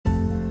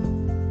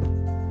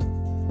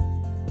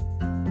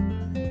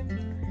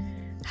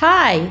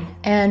Hi,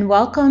 and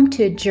welcome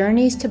to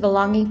Journeys to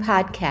Belonging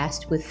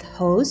podcast with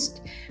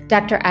host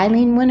Dr.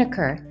 Eileen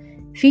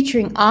Winokur,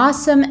 featuring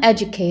awesome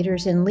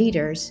educators and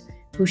leaders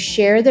who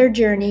share their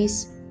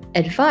journeys,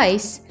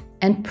 advice,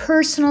 and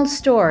personal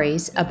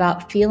stories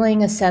about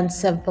feeling a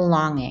sense of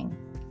belonging.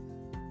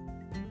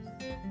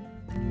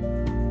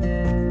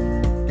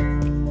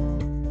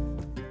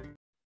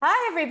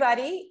 Hi,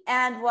 everybody,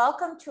 and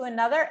welcome to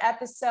another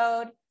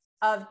episode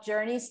of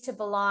Journeys to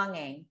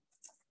Belonging.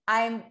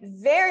 I'm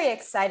very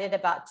excited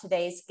about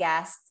today's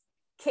guest.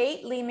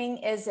 Kate Leeming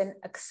is an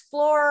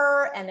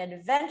explorer and an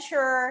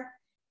adventurer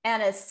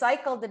and has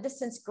cycled the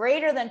distance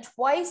greater than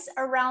twice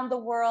around the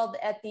world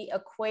at the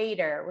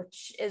equator,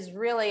 which is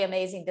really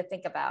amazing to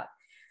think about.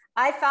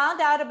 I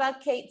found out about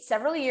Kate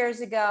several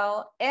years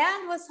ago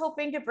and was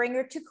hoping to bring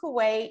her to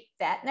Kuwait.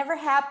 That never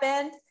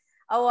happened.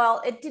 Oh,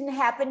 well, it didn't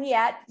happen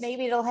yet.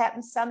 Maybe it'll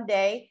happen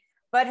someday.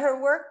 But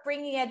her work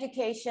bringing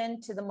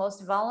education to the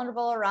most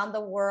vulnerable around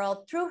the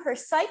world through her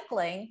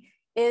cycling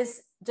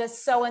is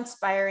just so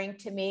inspiring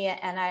to me,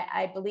 and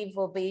I believe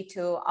will be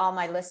to all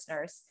my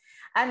listeners.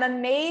 I'm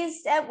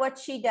amazed at what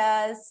she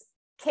does.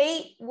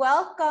 Kate,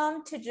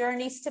 welcome to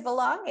Journeys to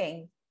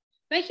Belonging.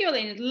 Thank you,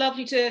 Eileen. It's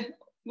lovely to,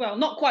 well,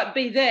 not quite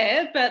be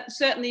there, but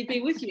certainly be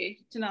with you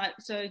tonight.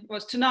 So, well,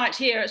 it's tonight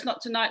here. It's not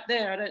tonight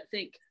there, I don't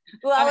think.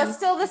 Well, it's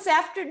still this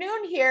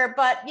afternoon here,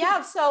 but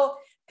yeah, so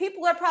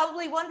people are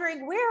probably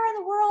wondering, where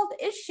in the world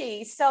is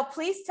she? So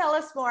please tell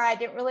us more. I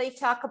didn't really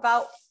talk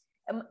about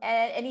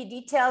any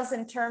details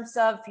in terms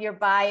of your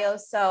bio.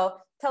 So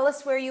tell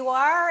us where you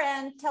are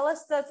and tell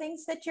us the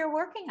things that you're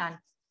working on.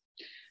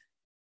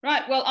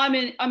 Right. Well, I'm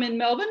in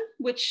Melbourne,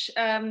 which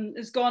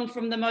has gone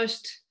from the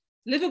most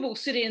livable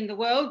city in the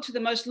world to the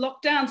most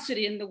locked down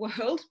city in the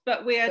world.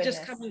 But we are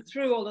just coming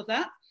through all of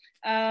that.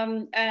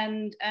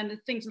 And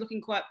things are looking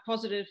quite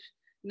positive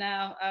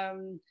now.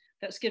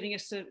 That's giving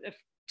us a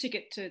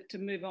ticket to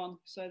move on,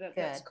 so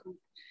that's cool.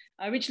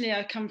 Originally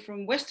I come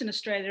from Western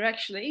Australia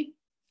actually,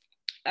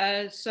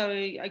 so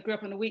I grew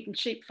up on a wheat and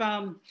sheep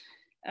farm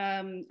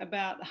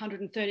about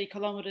 130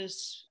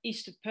 kilometers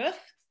east of Perth,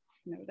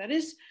 you know what that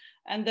is,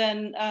 and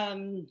then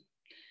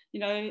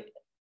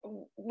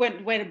went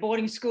to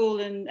boarding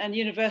school and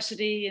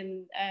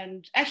university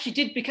and actually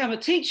did become a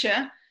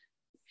teacher,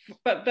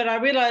 but I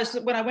realized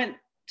that when I went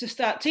to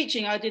start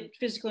teaching, I did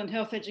physical and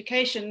health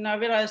education, and I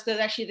realized that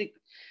actually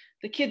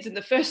the kids in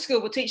the first school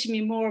were teaching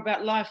me more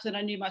about life than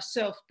I knew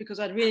myself,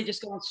 because I'd really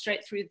just gone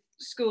straight through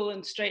school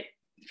and straight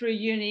through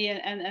uni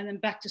and then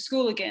back to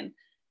school again.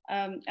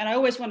 And I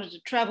always wanted to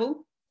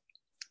travel.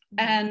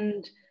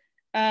 And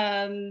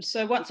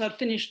so once I'd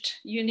finished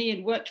uni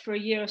and worked for a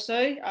year or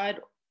so, I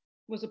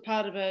was a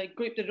part of a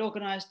group that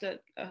organised a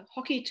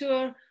hockey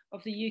tour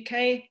of the UK.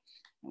 I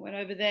went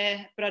over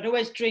there, but I'd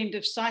always dreamed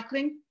of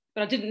cycling,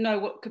 but I didn't know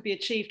what could be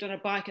achieved on a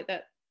bike at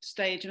that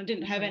stage, and I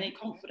didn't have any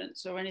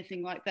confidence or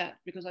anything like that,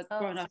 because I'd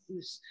grown up in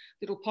this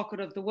little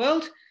pocket of the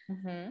world,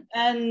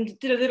 and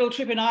did a little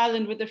trip in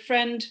Ireland with a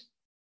friend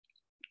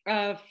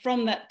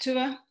from that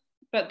tour.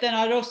 But then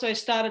I'd also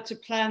started to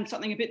plan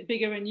something a bit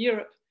bigger in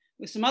Europe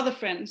with some other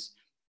friends,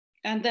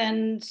 and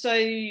then so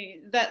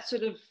that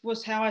sort of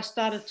was how I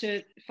started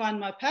to find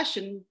my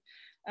passion,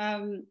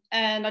 and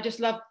I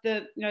just loved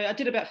I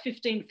did about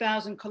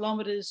 15,000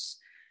 kilometers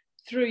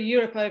through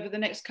Europe over the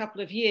next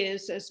couple of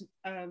years as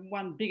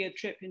one bigger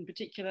trip in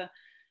particular.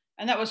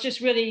 And that was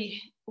just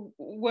really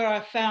where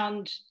I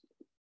found,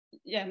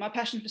 my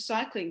passion for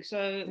cycling.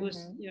 So it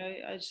was,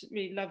 I just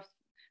really loved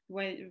the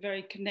way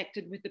very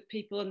connected with the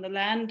people and the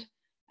land.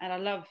 And I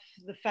love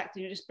the fact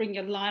that just bringing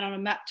a line on a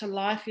map to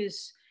life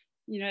is,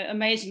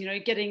 amazing,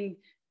 getting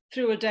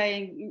through a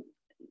day and,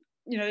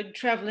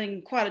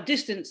 traveling quite a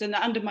distance and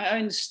under my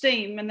own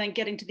steam, and then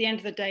getting to the end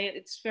of the day,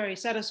 it's very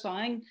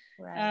satisfying.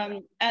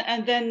 Right.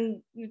 And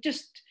then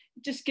just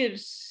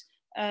gives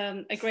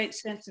a great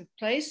sense of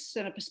place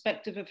and a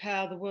perspective of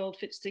how the world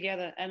fits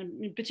together.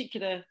 And in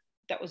particular,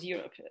 that was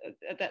Europe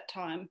at that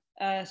time.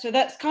 So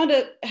that's kind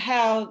of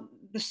how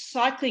the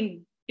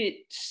cycling bit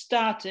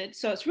started.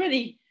 So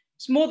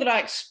it's more that I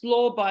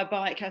explore by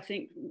bike, I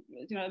think.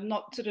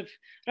 Not sort of,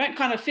 I don't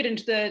kind of fit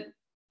into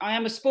I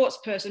am a sports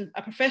person,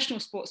 a professional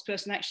sports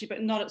person actually,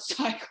 but not at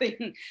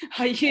cycling.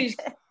 I use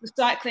the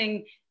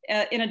cycling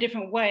in a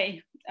different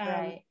way.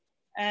 Right.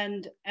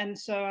 And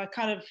so I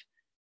kind of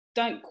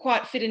don't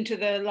quite fit into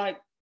the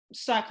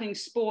cycling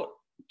sport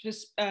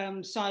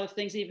side of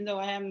things, even though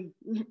I am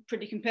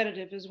pretty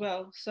competitive as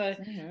well. So,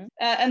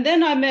 and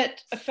then I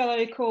met a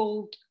fellow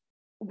called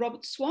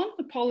Robert Swan,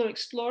 a polar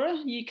explorer,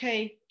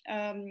 UK,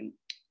 when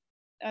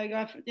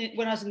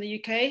I was in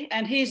the UK,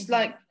 and he's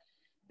like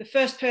the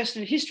first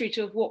person in history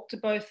to have walked to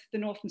both the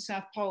North and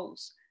South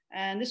Poles.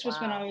 And this was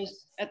when I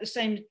was at the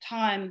same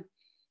time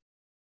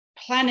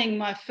planning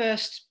my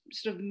first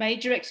sort of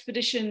major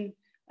expedition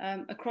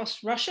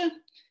across Russia.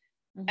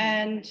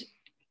 And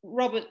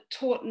Robert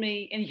taught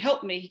me, and he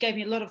helped me, he gave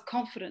me a lot of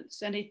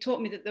confidence, and he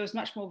taught me that there was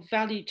much more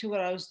value to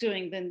what I was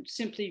doing than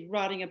simply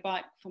riding a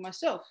bike for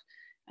myself.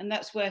 And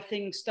that's where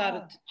things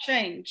started to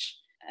change.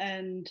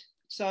 And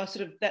so I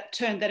sort of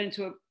turned that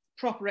into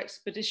proper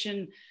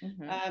expedition.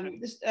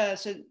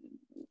 So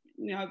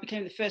I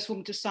became the first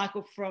woman to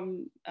cycle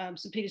from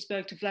St.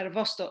 Petersburg to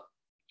Vladivostok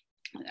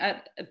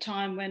at a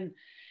time when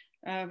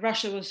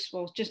Russia was,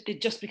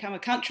 it just become a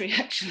country,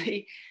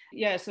 actually.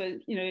 Yeah, so,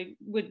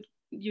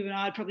 you and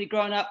I had probably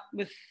grown up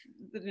with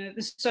the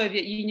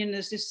Soviet Union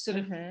as this sort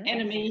of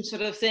enemy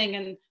sort of thing,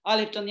 and I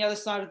lived on the other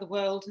side of the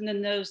world. And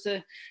then there was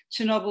the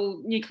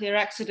Chernobyl nuclear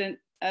accident,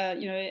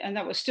 and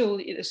that was still,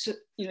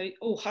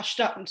 all hushed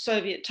up in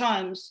Soviet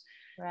times.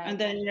 Right. And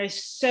then,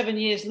 7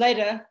 years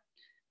later,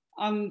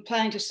 I'm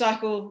planning to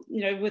cycle,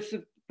 with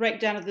the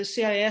breakdown of the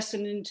CIS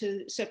and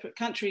into separate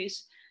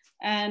countries.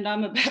 And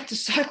I'm about to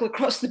cycle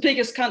across the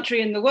biggest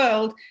country in the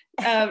world,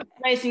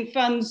 raising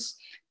funds,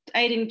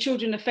 aiding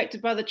children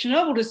affected by the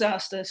Chernobyl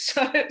disaster.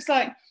 So it's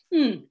like,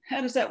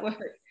 how does that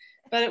work?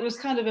 But it was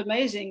kind of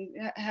amazing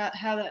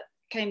how that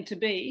came to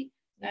be,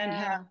 and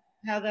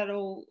how that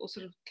all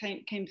sort of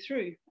came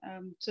through.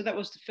 So that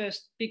was the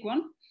first big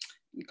one.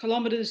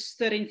 Kilometers,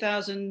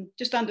 13,000,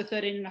 just under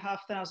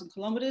 13,500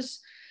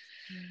 kilometers.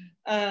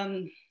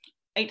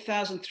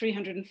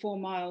 8,304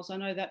 miles. I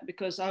know that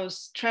because I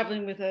was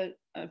traveling with a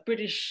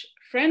British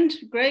friend,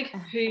 Greg,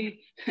 who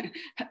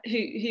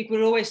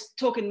would always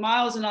talk in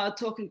miles and I would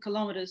talk in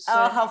kilometers. So,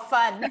 oh, how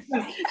fun.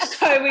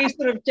 So we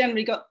sort of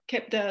generally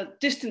kept a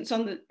distance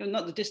on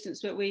not the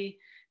distance, but we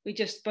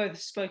just both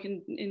spoke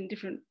in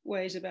different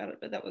ways about it,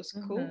 but that was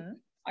cool.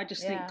 I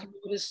just think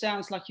kilometers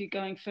sounds like you're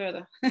going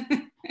further.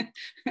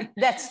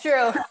 That's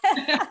true.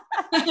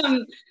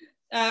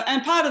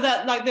 And part of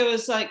that, like there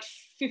was like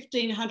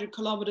 1,500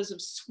 kilometers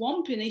of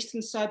swamp in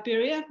eastern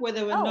Siberia where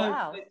there were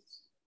roads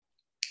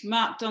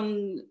marked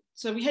on.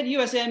 So we had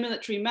US Air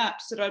Military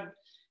maps that I'd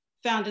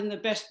found in the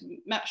best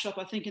map shop,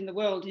 I think, in the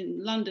world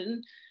in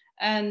London.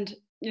 And,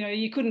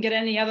 you couldn't get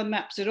any other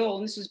maps at all.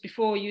 And this was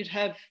before you'd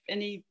have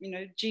any,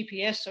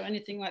 GPS or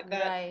anything like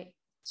that. Right.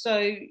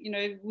 So,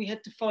 we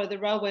had to follow the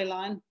railway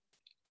line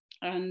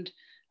and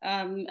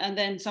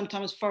then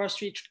sometimes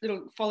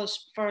little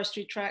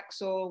forestry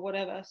tracks or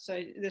whatever.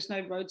 So there's no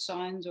road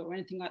signs or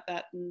anything like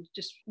that, and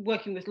just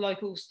working with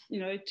locals,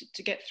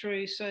 to get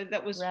through. So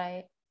that was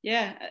an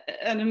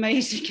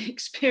amazing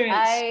experience.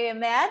 I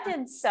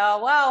imagine so.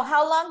 Wow.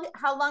 How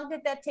long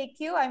did that take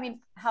you? I mean,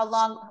 how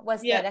long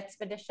was that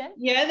expedition?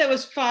 Yeah, it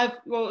was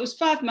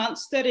 5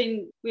 months.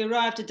 We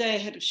arrived a day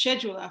ahead of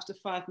schedule after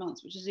 5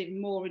 months, which is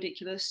even more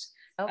ridiculous.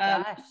 Oh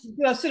gosh.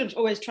 I was sort of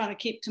always trying to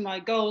keep to my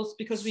goals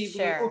because we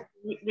were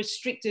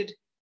restricted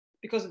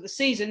because of the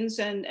seasons,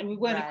 and we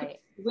weren't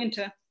equipped for the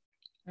winter.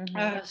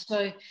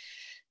 So,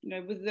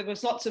 there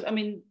was lots of,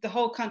 the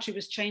whole country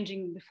was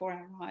changing before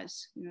our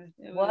eyes.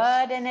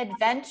 What an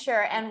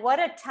adventure, and what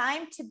a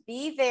time to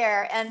be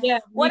there, and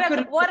what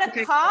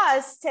a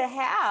cause to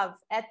have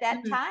at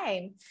that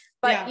time.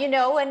 But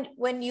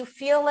when you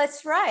feel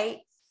it's right,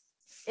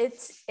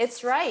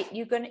 it's right.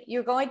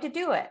 You're going to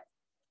do it.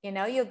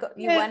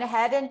 You went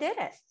ahead and did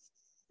it.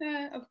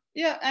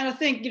 And I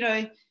think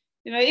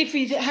if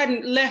we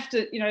hadn't left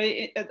it,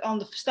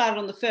 started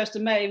on the 1st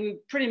of May, we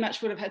pretty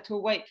much would have had to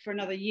wait for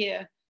another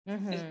year.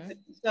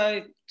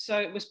 So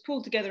it was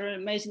pulled together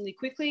amazingly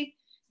quickly.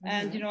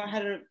 And I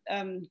had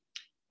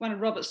one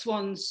of Robert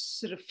Swan's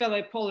sort of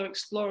fellow polar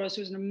explorers,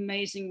 who was an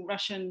amazing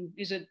Russian.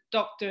 He's a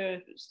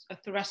doctor, a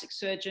thoracic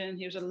surgeon.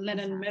 He was a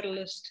Lenin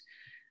medalist.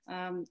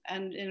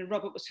 And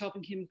Robert was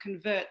helping him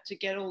convert to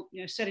get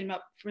set him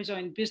up for his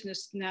own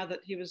business now that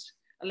he was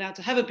allowed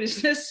to have a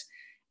business,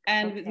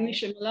 and with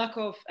Misha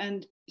Malakov.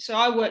 And so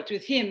I worked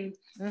with him,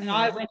 and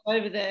I went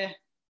over there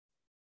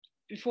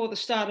before the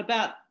start,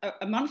 about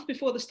a month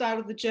before the start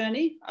of the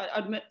journey.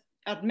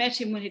 I'd met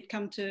him when he'd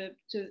come to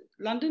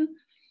London,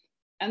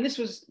 and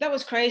that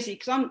was crazy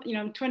because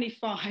I'm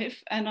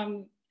 25 and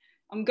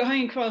I'm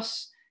going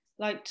across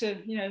to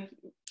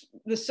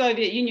the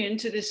Soviet Union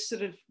to this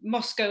sort of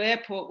Moscow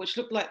airport, which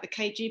looked like the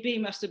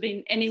KGB must have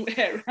been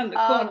anywhere around the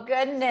corner. Oh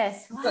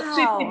goodness! Wow. Got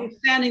two people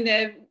standing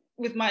there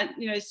with my,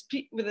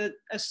 with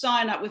a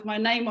sign up with my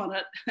name on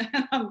it.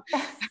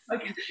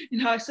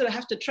 I sort of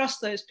have to trust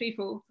those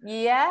people.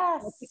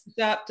 Yes.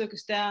 Took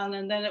us down,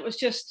 and then it was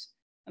just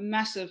a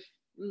massive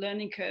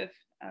learning curve.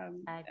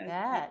 I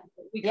bet.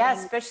 Yeah,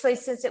 especially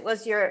since it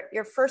was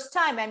your first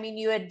time. I mean,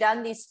 you had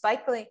done these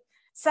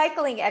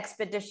cycling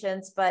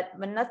expeditions, but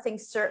nothing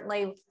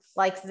certainly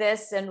like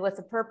this, and with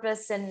a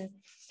purpose, and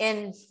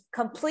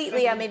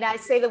completely, I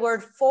say the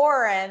word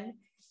foreign,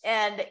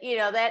 and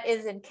that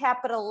is in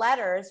capital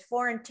letters,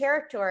 foreign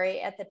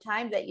territory at the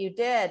time that you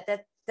did.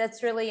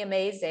 That's really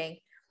amazing.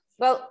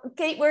 Well,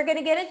 Kate, we're going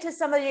to get into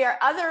some of your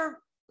other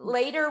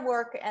later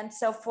work and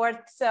so forth.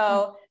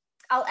 So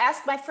I'll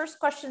ask my first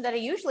question that I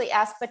usually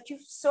ask, but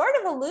you've sort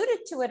of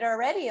alluded to it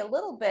already a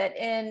little bit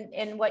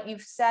in what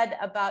you've said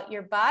about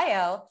your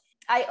bio.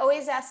 I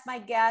always ask my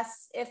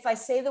guests, if I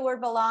say the word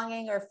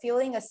belonging or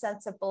feeling a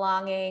sense of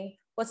belonging,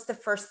 what's the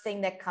first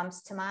thing that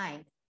comes to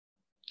mind?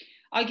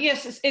 I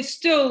guess it's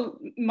still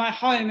my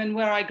home and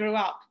where I grew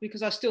up,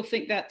 because I still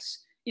think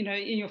that's,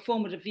 in your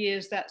formative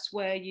years, that's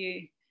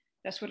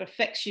what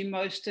affects you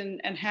most,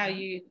 and how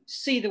you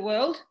see the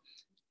world.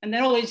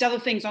 then all these other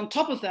things on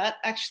top of that,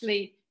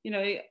 actually, you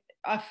know,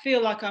 I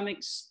feel like I'm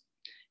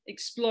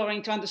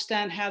exploring to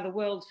understand how the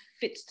world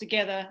fits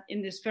together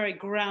in this very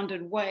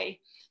grounded way.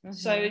 Mm-hmm.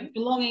 So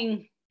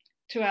belonging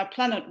to our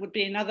planet would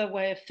be another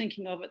way of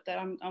thinking of it, that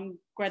I'm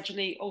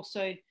gradually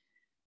also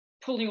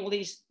pulling all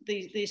these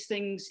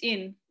things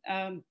in,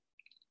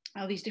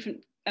 all these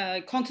different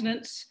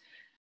continents.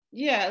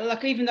 Yeah,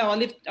 like even though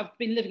I've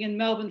been living in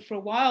Melbourne for a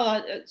while,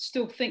 I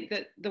still think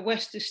that the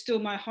West is still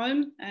my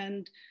home,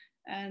 and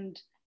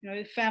you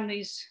know,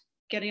 families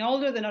getting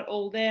older, they're not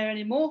all there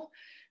anymore,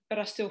 but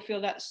I still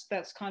feel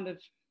that's kind of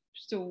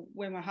still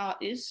where my heart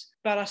is.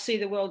 But I see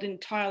the world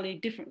entirely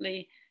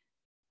differently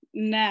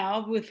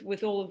now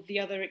with all of the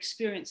other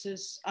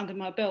experiences under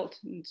my belt,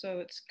 and so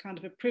it's kind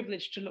of a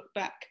privilege to look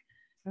back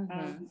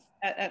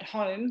at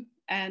home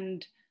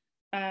and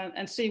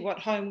see what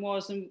home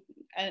was,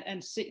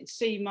 and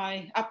see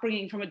my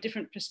upbringing from a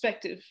different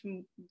perspective,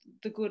 from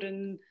the good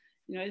and,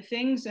 you know,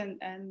 things and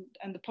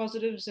the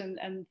positives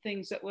and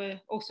things that were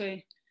also,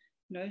 you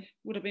know,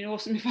 would have been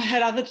awesome if I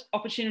had other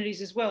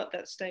opportunities as well at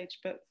that stage.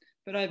 But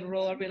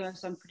overall, I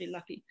realized I'm pretty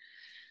lucky.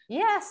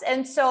 Yes.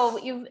 And so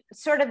you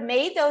sort of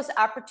made those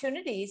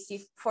opportunities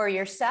for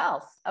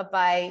yourself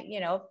by, you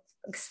know,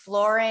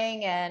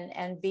 exploring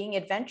and being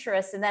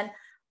adventurous, and then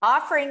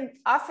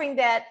offering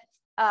that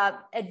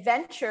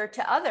adventure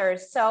to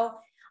others. So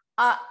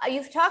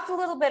you've talked a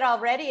little bit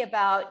already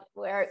about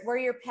where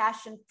your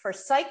passion for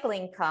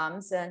cycling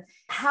comes, and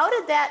how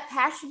did that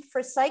passion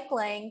for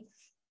cycling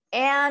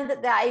and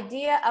the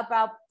idea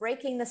about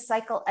breaking the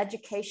cycle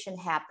education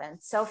happen?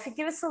 So if you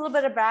give us a little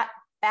bit of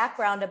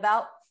background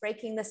about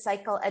breaking the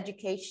cycle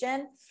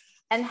education,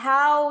 and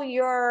how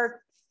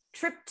your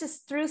trip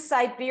through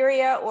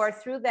Siberia, or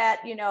through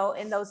that, you know,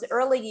 in those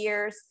early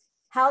years,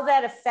 how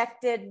that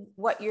affected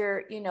what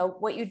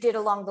you did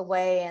along the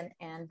way,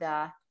 and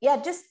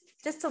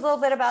just a little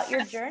bit about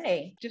your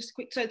journey. Just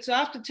quick. So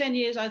after 10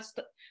 years, I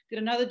did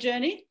another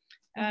journey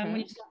when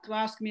you started to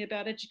ask me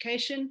about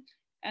education.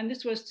 And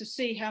this was to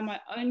see how my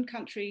own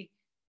country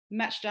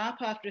matched up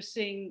after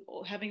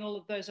having all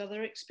of those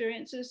other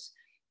experiences.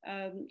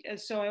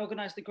 So I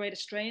organized the Great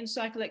Australian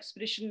Cycle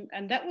Expedition,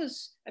 and that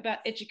was about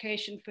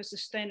education for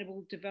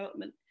sustainable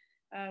development.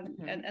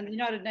 And the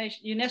United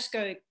Nations,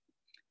 UNESCO,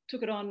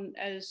 took it on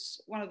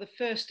as one of the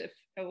first,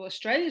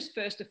 Australia's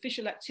first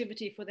official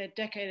activity for their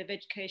decade of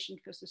education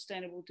for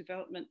sustainable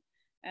development.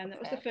 And that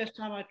was the first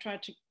time I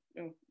tried to,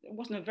 it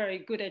wasn't a very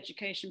good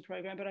education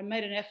program, but I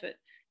made an effort.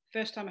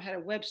 First time I had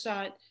a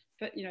website,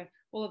 but, you know,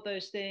 all of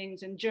those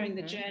things. And during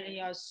the journey,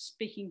 I was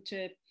speaking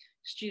to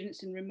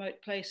students in remote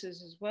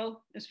places as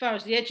well. As far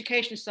as the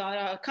education side,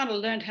 I kind of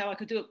learned how I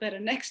could do it better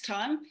next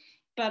time,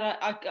 but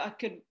I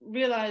could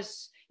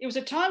realize it was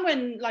a time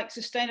when, like,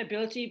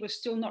 sustainability was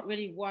still not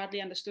really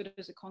widely understood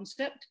as a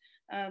concept.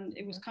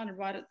 It was kind of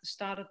right at the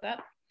start of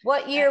that.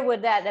 What year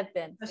would that have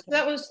been?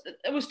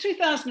 It was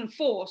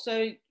 2004.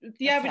 So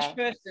the average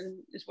person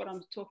is what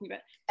I'm talking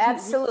about.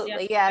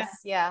 Absolutely, yes,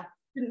 yeah.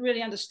 Didn't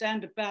really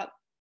understand about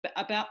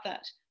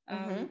that.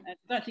 I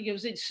don't think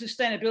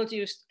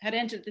sustainability had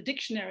entered the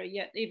dictionary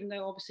yet, even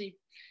though obviously,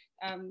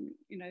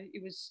 you know,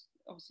 it was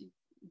obviously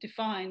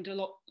defined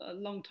a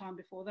long time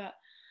before that.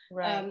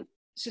 Right.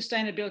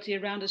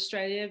 Sustainability around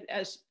Australia,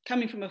 as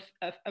coming from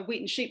a wheat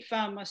and sheep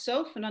farm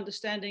myself, and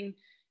understanding,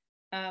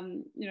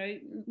 you know,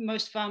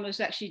 most farmers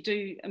actually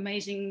do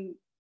amazing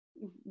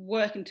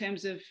work in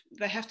terms of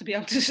they have to be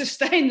able to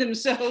sustain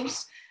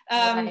themselves.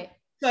 Right.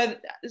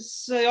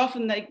 So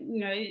often they, you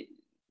know,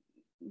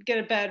 get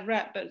a bad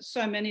rap, but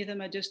so many of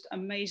them are just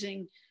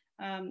amazing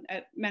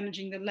at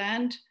managing the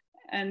land.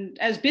 And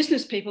as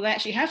business people, they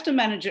actually have to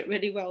manage it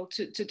really well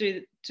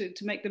to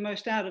make the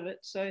most out of it.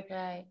 So,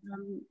 right.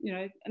 You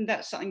know, and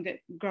that's something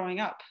that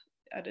growing up,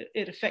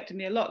 it affected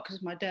me a lot,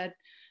 because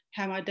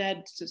how my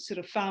dad sort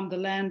of farmed the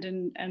land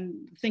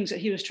and things that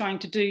he was trying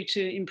to do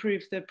to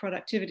improve the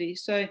productivity.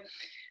 So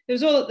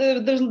there's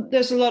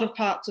a lot of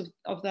parts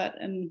of that,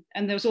 and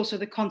there was also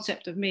the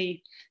concept of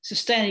me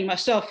sustaining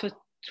myself for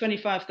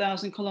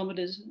 25,000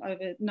 kilometers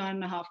over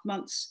 9.5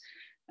 months,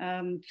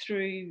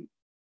 through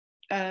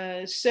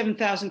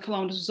 7,000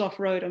 kilometers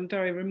off-road on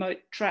very remote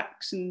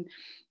tracks, and,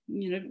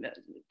 you know,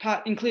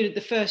 part included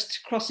the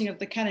first crossing of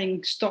the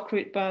Canning stock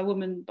route by a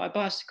woman by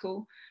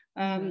bicycle.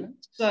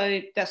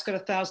 So that's got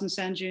 1,000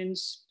 sand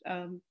dunes,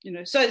 you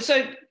know, so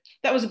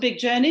that was a big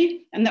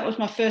journey, and that was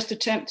my first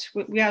attempt.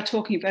 We are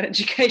talking about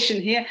education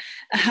here.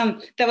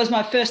 That was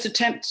my first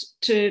attempt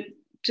to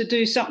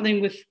do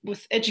something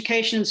with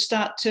education, and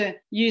start to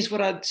use what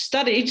I'd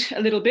studied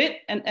a little bit,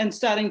 and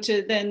starting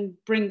to then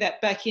bring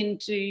that back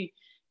into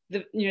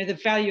the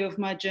value of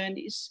my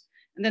journeys.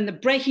 And then the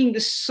breaking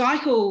the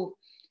cycle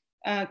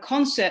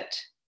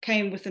concept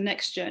came with the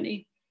next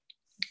journey,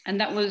 and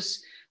that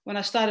was when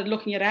I started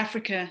looking at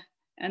Africa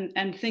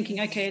and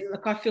thinking, okay,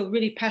 look, I feel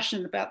really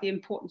passionate about the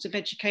importance of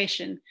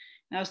education.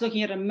 And I was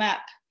looking at a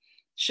map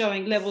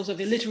showing levels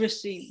of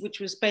illiteracy, which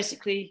was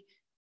basically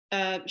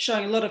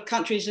showing a lot of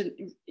countries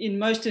in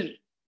most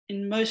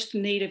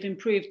need of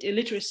improved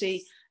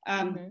illiteracy,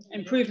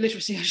 improved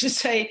literacy, I should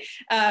say,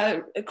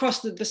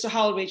 across the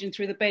Sahel region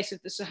through the base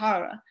of the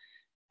Sahara.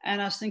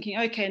 And I was thinking,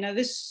 okay, now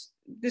this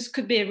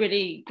could be a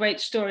really great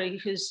story,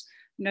 because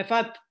if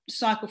I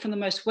cycle from the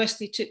most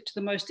westerly tip to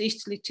the most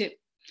easterly tip,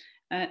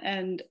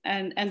 and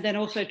then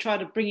also try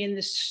to bring in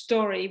this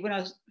story, when I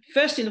was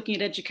firstly looking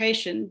at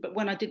education, but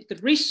when I did the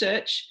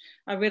research,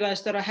 I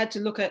realized that I had to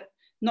look at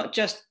not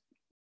just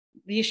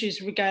the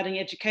issues regarding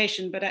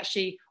education, but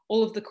actually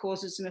all of the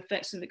causes and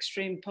effects of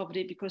extreme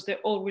poverty, because they're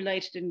all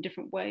related in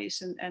different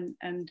ways.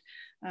 And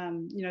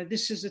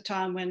this is a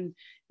time when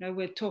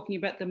we're talking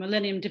about the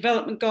Millennium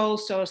Development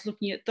Goals. So I was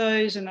looking at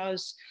those, and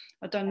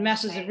I've done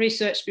masses of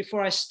research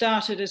before I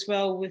started as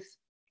well, with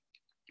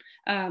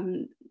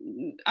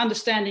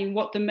understanding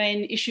what the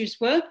main issues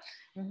were.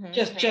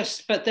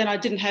 But then I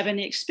didn't have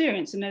any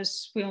experience, and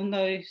as we all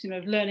know,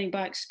 learning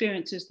by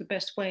experience is the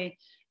best way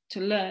to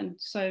learn.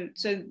 So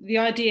the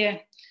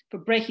idea for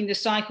breaking the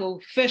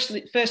cycle,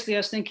 firstly I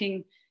was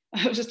thinking,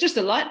 it was just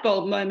a light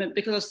bulb moment,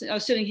 because I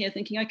was sitting here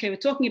thinking, okay, we're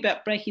talking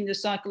about breaking the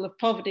cycle of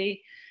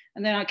poverty,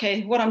 and then,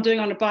 okay, what I'm doing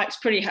on a bike is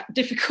pretty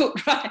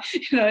difficult, right?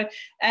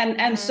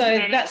 And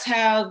so that's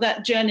how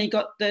that journey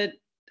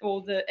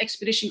the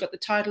expedition got the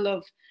title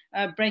of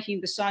Breaking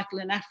the Cycle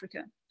in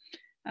Africa.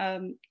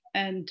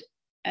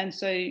 And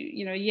so,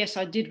 yes,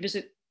 I did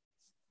visit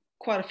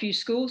quite a few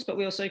schools, but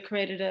we also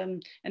created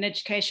an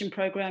education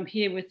program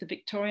here with the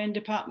Victorian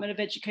Department of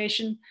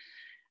Education.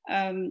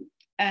 So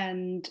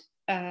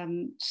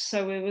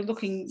we were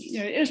looking,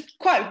 it was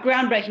quite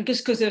groundbreaking,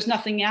 because there was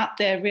nothing out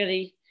there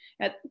really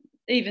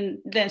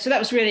even then. So that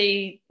was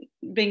really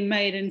being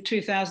made in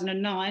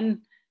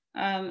 2009.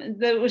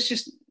 There was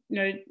just,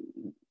 a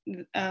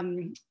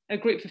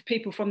group of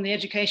people from the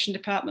education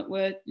department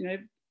were,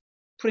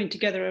 putting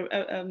together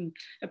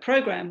a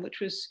program,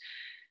 which was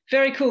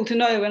very cool to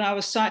know when I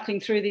was cycling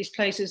through these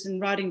places and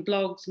writing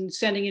blogs and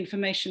sending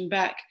information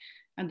back.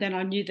 And then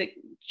I knew that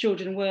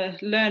children were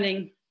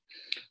learning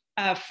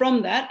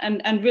from that,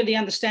 and really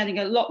understanding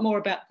a lot more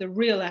about the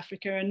real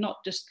Africa, and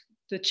not just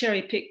the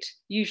cherry-picked,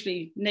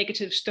 usually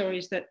negative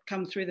stories that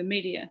come through the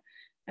media.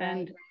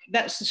 And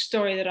that's the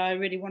story that I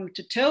really wanted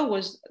to tell,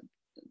 was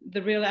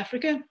the real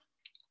Africa.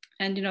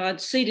 And,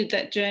 I'd seeded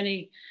that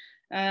journey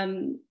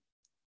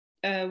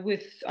I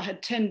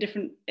had 10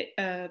 different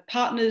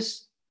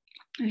partners.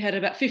 We had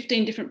about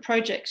 15 different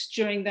projects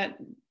during that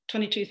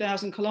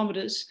 22,000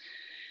 kilometers.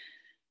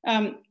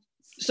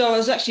 So I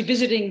was actually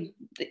visiting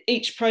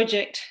each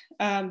project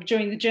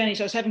during the journey.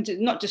 So I was having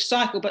to not just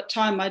cycle, but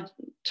time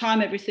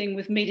everything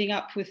with meeting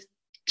up with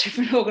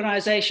different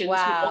organizations.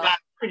 Wow.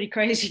 Pretty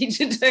crazy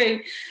to do,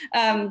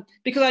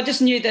 because I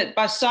just knew that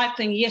by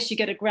cycling, yes, you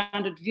get a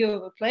grounded view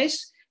of a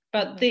place,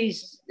 but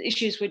these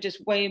issues were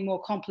just way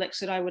more complex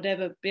than I would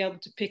ever be able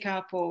to pick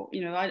up, or,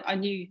 I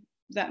knew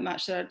that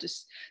much.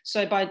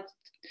 So by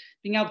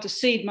being able to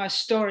seed my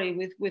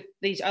story with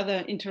these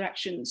other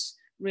interactions,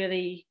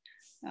 really,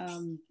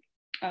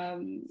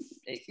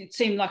 it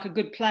seemed like a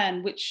good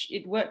plan, which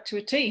it worked to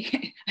a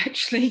T,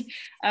 actually.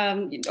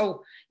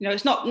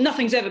 It's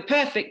nothing's ever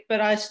perfect,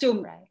 but I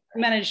still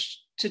managed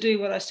to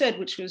do what I said,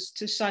 which was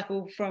to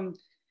cycle from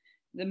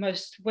the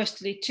most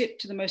westerly tip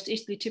to the most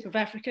easterly tip of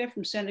Africa,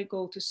 from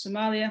Senegal to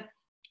Somalia,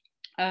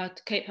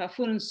 to Cape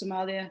Harpoon in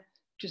Somalia,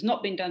 which has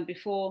not been done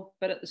before.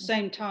 But at the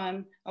same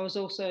time, I was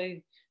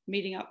also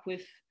meeting up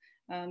with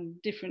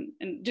different,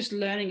 and just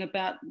learning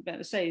about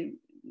say,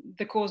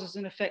 the causes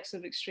and effects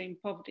of extreme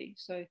poverty.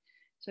 So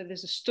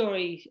there's a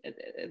story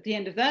at the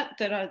end of that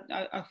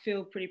I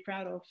feel pretty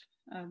proud of.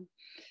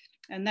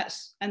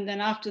 And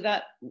then after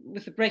that,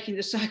 with the Breaking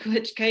the Cycle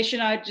education,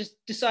 I just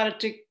decided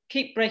to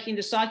keep breaking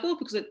the cycle,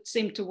 because it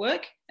seemed to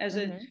work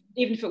even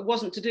if it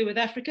wasn't to do with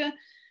Africa.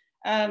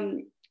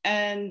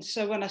 And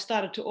so when I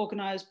started to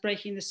organize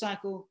Breaking the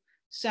Cycle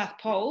South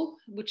Pole,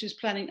 which is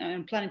planning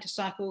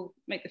to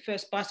make the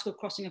first bicycle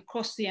crossing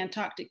across the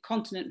Antarctic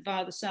continent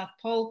via the South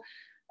Pole,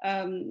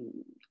 I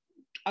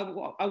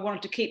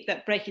wanted to keep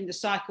that Breaking the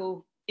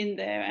Cycle in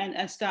there,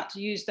 and start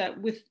to use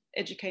that with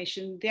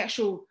education. The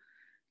actual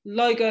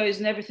logos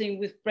and everything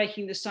with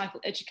Breaking the Cycle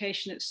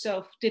education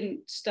itself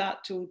didn't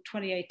start till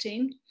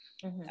 2018.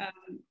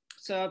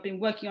 So I've been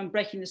working on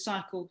Breaking the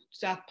Cycle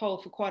South Pole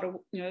for quite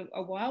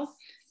a while,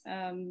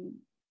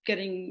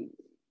 getting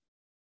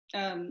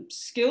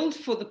skilled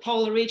for the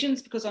polar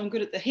regions, because I'm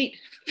good at the heat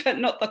but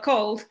not the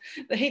cold.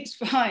 The heat's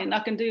fine, I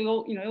can do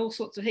all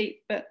sorts of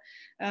heat, but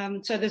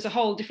so there's a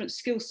whole different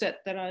skill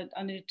set that I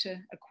needed to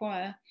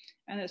acquire,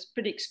 and it's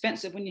pretty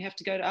expensive when you have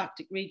to go to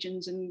Arctic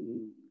regions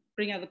and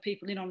bring other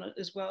people in on it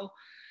as well.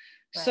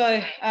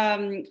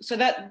 Right. So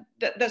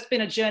that's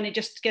been a journey,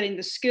 just getting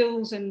the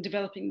skills and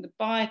developing the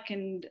bike,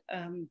 and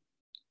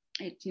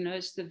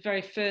it's the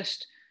very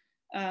first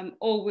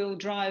all-wheel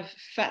drive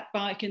fat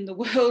bike in the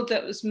world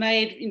that was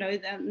made.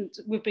 And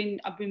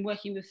I've been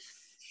working with,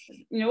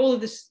 all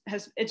of this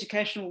has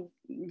educational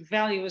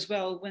value as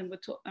well when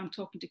I'm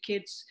talking to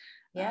kids.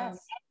 Yes.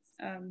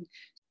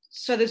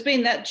 So there's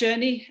been that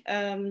journey.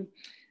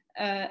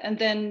 And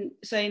then,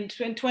 say in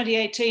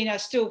 2018, I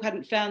still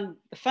hadn't found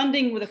the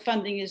funding. Well, the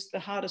funding is the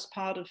hardest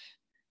part of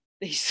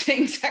these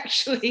things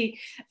actually.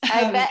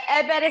 I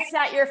bet it's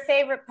not your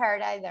favorite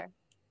part either.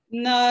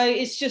 No,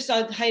 it's just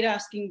I hate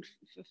asking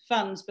for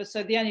funds, but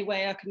so the only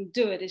way I can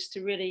do it is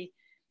to really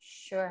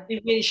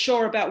be really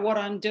sure about what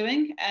I'm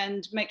doing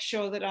and make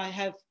sure that I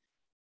have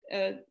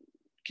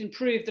can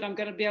prove that I'm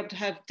going to be able to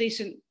have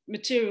decent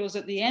materials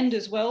at the end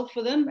as well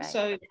for them.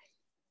 Right.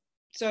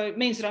 So it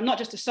means that I'm not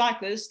just a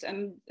cyclist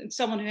and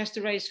someone who has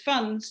to raise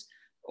funds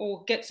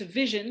or gets a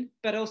vision,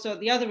 but also at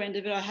the other end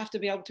of it, I have to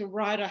be able to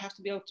write, I have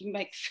to be able to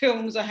make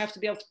films, I have to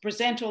be able to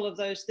present all of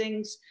those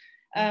things.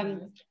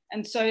 And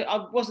so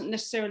I wasn't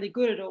necessarily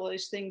good at all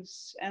those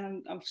things,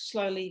 and I've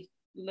slowly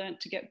learned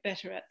to get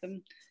better at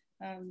them.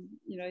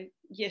 You know,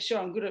 yeah, sure,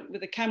 I'm good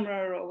with a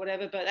camera or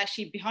whatever, but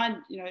actually behind,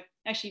 you know,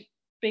 actually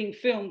being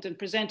filmed and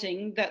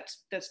presenting,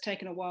 that's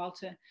taken a while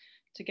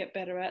to get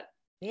better at.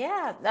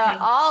 Yeah,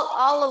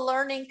 all a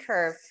learning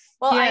curve.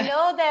 Well, yeah. I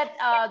know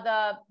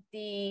that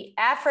the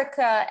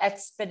Africa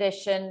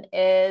expedition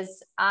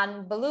is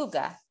on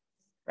Beluga,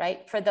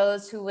 right? For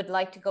those who would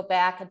like to go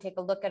back and take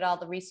a look at all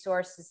the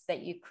resources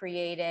that you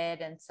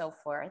created and so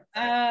forth.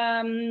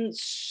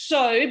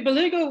 So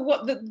Beluga,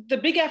 what the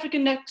big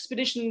African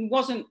expedition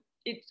wasn't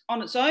it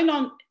on its own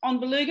on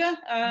Beluga,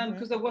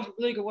 because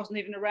Beluga wasn't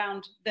even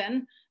around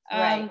then.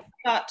 Right.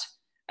 But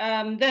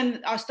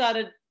then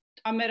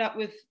I met up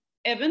with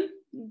Evan,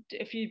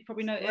 if you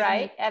probably know Evan.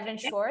 Right, Evan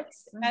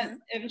Schwartz.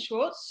 Evan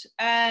Schwartz.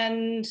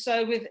 And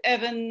so with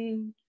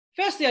Evan,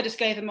 firstly, I just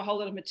gave them a whole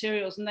lot of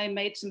materials and they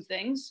made some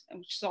things.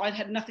 So I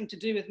had nothing to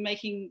do with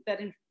making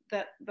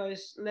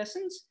those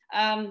lessons.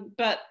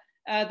 But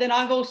then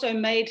I've also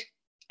made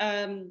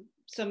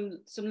some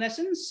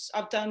lessons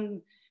I've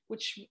done,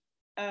 which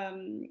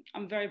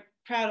I'm very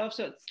proud of.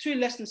 So 2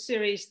 lesson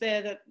series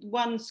there. That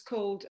one's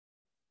called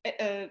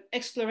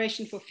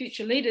Exploration for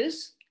Future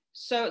Leaders.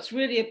 So it's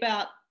really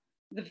about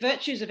the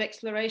virtues of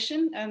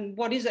exploration and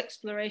what is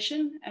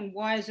exploration and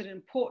why is it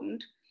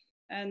important.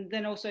 And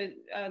then also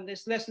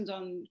there's lessons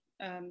on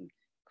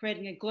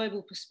creating a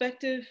global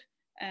perspective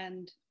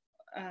and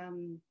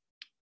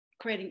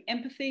creating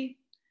empathy.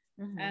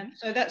 And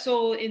so that's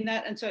all in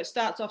that. And so it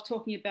starts off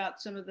talking about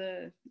some of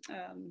the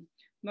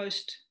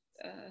most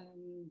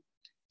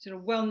sort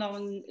of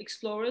well-known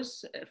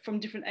explorers from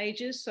different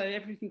ages. So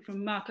everything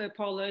from Marco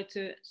Polo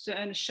to Sir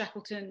Ernest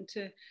Shackleton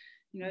to,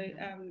 you know,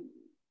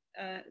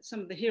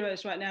 some of the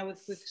heroes right now with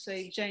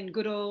say Jane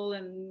Goodall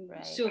and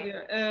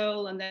Sylvia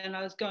Earle, and then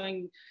I was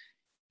going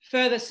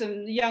further,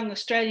 some young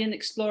Australian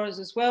explorers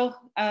as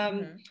well.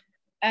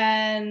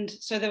 And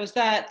so there was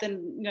that.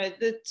 Then, you know,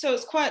 so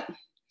it's quite,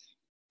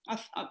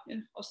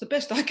 what's the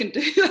best I can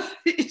do?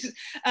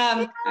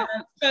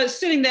 So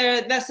sitting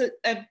there, that's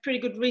a pretty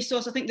good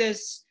resource. I think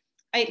there's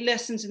 8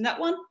 lessons in that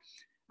one.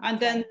 And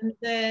then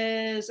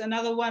there's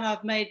another one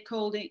I've made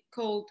called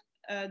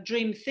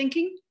Dream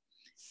Thinking.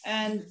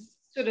 And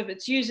sort of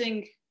it's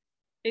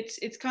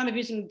kind of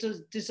using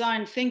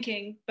design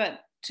thinking, but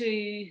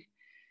to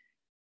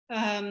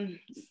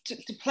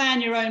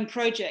plan your own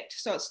project.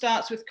 So it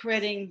starts with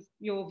creating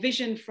your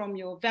vision from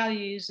your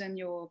values and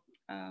your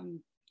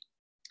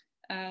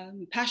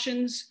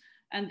passions,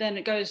 and then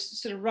it goes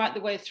sort of right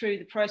the way through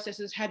the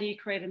processes. How do you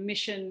create a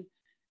mission,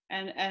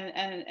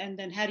 and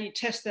then how do you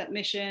test that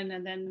mission,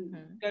 and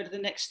then go to the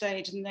next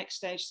stage and the next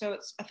stage. So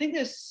I think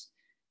there's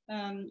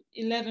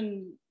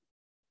 11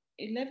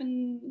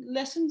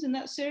 lessons in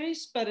that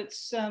series, but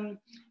it's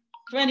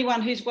for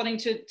anyone who's wanting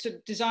to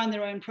design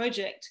their own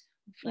project,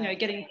 you know,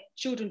 getting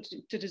children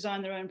to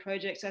design their own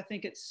projects. I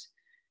think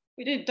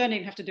we don't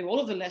even have to do all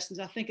of the lessons.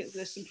 I think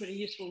there's some pretty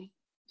useful,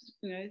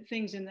 you know,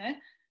 things in there.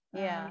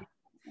 Yeah.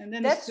 And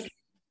then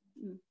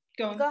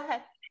go on. Go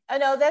ahead. Oh,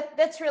 no,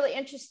 that's really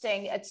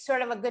interesting. It's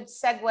sort of a good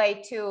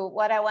segue to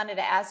what I wanted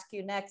to ask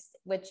you next,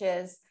 which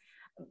is,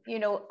 you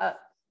know,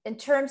 in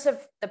terms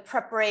of the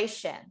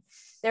preparation,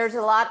 there's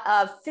a lot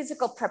of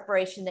physical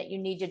preparation that you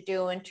need to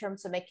do in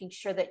terms of making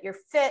sure that you're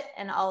fit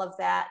and all of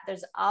that.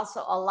 There's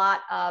also a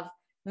lot of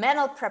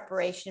mental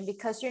preparation,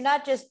 because you're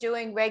not just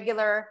doing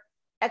regular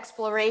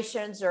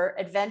explorations or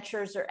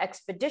adventures or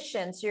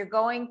expeditions. You're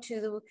going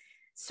to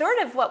sort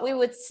of what we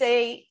would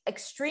say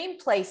extreme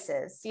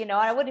places, you know,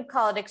 and I wouldn't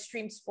call it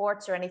extreme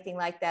sports or anything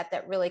like that,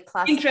 that really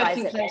classifies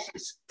it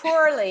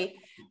poorly.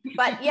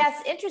 But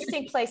yes,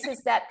 interesting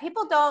places that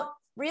people don't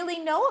really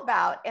know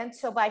about. And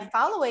so by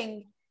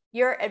following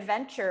your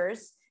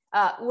adventures,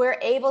 we're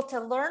able to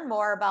learn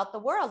more about the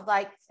world.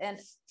 And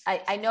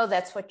I know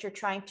that's what you're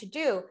trying to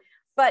do,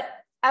 but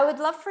I would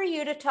love for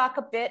you to talk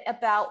a bit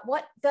about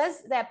what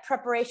does that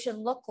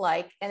preparation look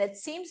like? And it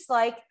seems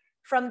like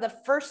from the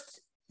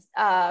first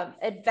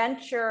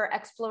adventure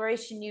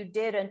exploration you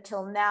did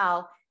until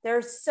now,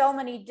 there's so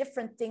many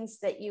different things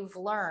that you've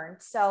learned.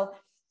 So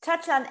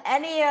touch on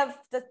any of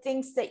the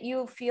things that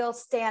you feel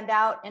stand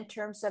out in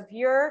terms of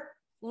your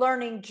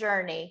learning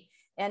journey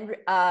and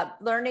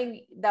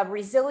learning the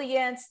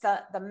resilience,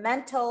 the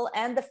mental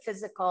and the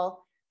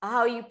physical,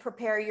 how you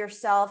prepare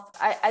yourself.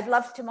 I'd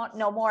love to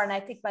know more, and I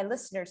think my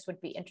listeners would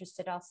be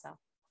interested also.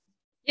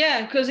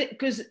 Yeah,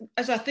 because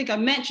as I think I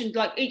mentioned,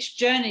 like each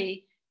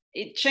journey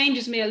it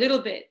changes me a little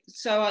bit.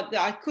 So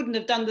I couldn't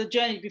have done the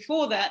journey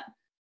before that.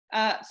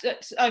 So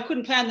I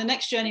couldn't plan the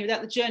next journey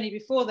without the journey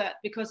before that,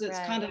 because it's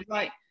kind of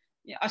like,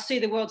 I see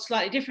the world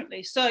slightly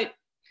differently. So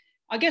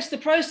I guess the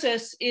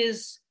process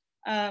is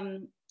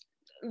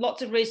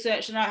lots of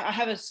research, and I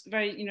have a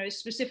very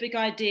specific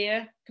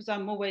idea, because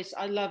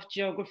I love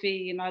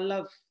geography and I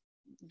love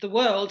the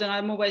world, and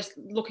I'm always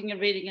looking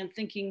and reading and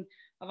thinking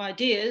of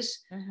ideas.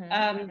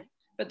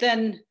 But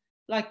then,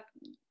 like,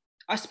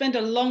 I spend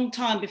a long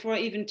time before I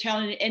even tell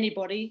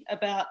anybody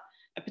about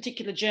a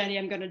particular journey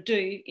I'm going to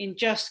do, in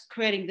just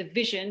creating the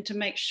vision to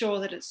make sure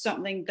that it's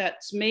something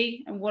that's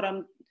me and what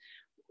I'm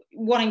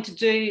wanting to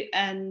do.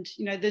 And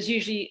there's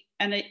usually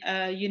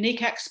a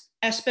unique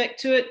aspect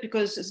to it,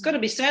 because it's got to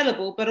be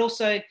saleable, but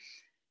also,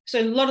 so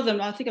a lot of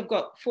them, I think I've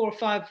got 4 or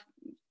 5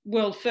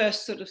 world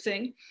first sort of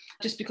thing,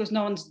 just because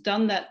no one's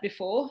done that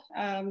before.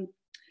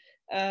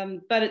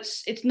 But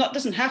it's not,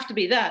 doesn't have to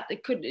be that.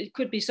 It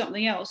could be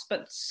something else,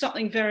 but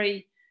something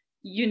very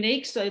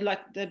unique. So like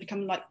they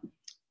become like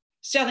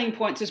selling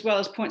points as well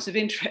as points of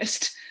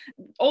interest.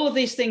 All of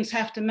these things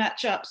have to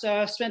match up. So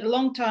I spent a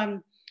long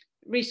time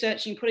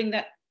researching, putting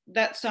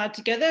that side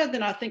together.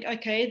 Then I think,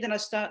 okay, then I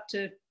start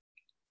to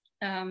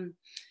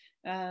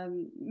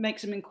make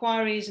some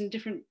inquiries in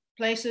different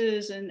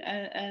places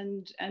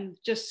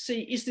and just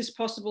see, is this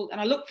possible?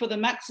 And I look for the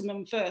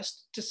maximum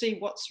first to see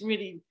what's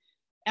really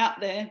out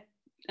there,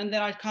 and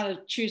then I kind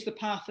of choose the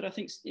path that I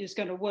think is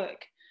going to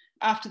work.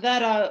 After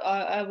that,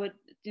 I would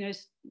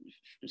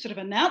sort of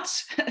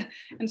announce, and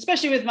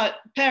especially with my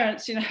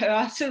parents,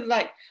 I sort of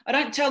like, I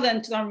don't tell them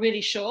until I'm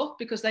really sure,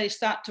 because they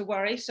start to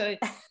worry. So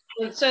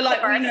like,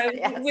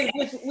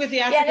 yes. with the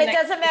African, and it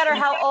doesn't matter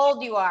how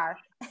old you are.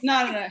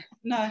 No.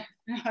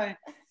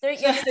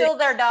 You're still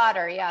their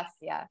daughter. Yes.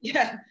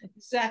 Yeah,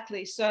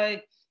 exactly. So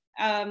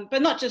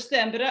but not just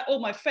them, but all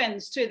my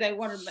friends too, they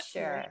wanted,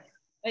 sure,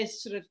 they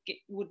sort of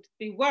would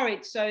be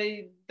worried. So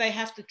they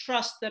have to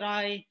trust that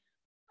I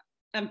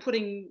am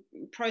putting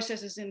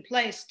processes in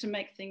place to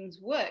make things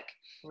work.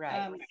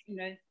 Right.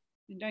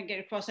 You don't get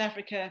across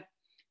Africa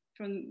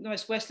from the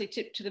most westerly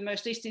tip to the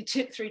most easterly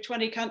tip through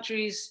 20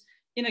 countries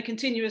in a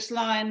continuous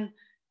line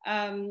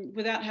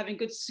without having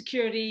good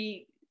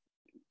security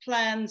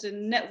plans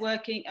and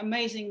networking,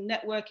 amazing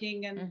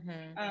networking,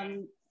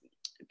 and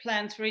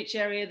plans for each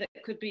area that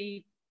could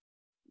be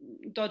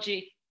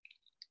dodgy.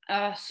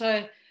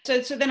 So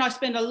then I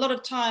spend a lot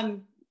of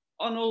time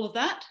on all of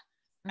that,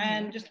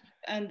 and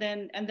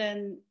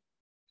then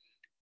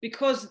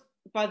because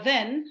by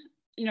then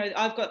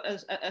I've got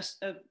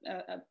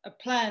a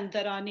plan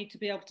that I need to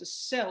be able to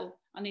sell.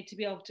 I need to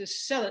be able to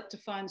sell it to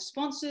find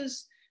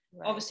sponsors,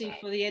 obviously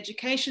for the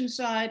education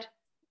side,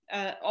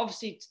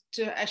 obviously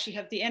to actually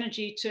have the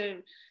energy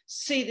to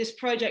see this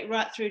project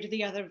right through to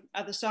the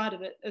other side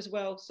of it as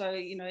well. So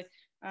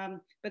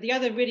but the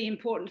other really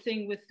important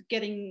thing with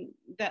getting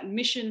that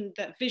mission,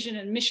 that vision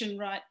and mission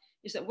right,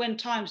 is that when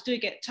times do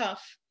get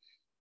tough,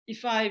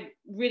 if I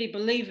really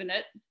believe in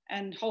it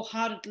and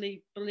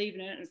wholeheartedly believe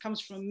in it, and it comes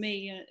from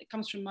me, and it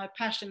comes from my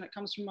passion, it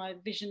comes from my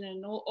vision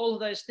and all of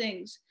those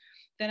things,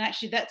 then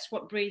actually that's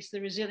what breeds the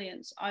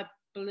resilience, I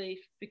believe,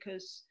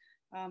 because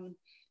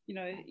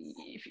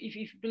if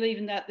you believe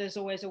in that, there's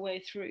always a way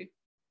through.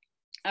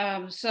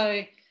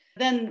 So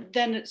then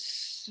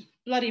it's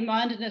bloody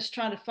mindedness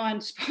trying to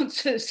find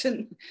sponsors,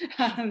 and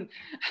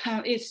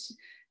it's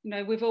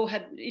we've all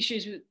had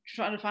issues with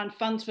trying to find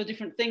funds for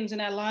different things in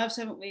our lives,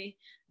 haven't we?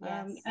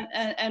 Yes.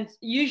 And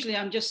usually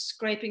I'm just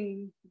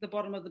scraping the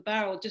bottom of the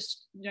barrel,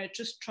 just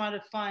trying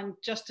to find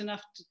just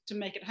enough to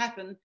make it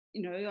happen.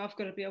 I've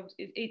got to be able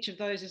to, each of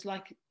those is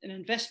like an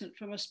investment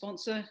from a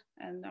sponsor,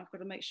 and I've got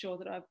to make sure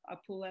that I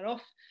pull that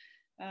off.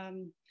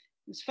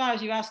 As far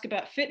as you ask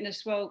about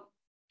fitness, well,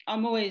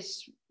 I'm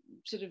always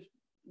sort of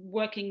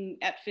working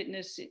at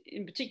fitness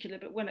in particular,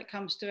 but when it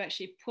comes to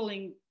actually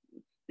pulling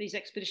these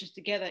expeditions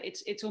together,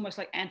 it's almost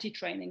like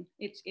anti-training.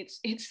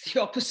 It's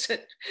the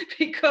opposite,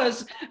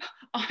 because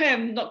I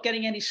am not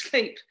getting any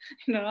sleep.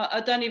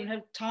 I don't even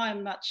have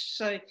time much.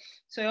 So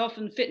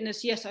often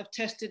fitness, yes, I've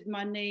tested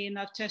my knee and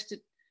I've tested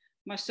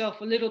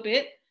myself a little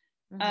bit,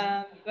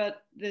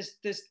 but there's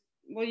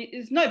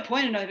no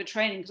point in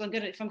overtraining, because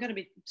if I'm going to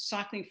be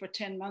cycling for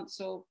 10 months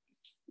or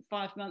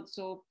 5 months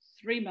or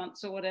 3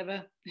 months or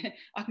whatever,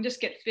 I can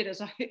just get fit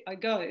as I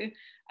go,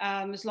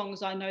 as long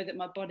as I know that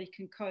my body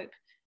can cope.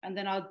 And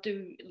then I'll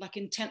do like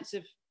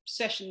intensive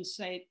sessions,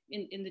 say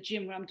in the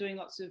gym, where I'm doing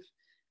lots of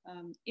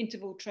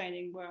interval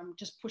training, where I'm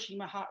just pushing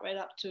my heart rate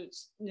up to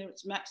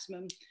its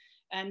maximum.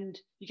 And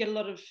you get a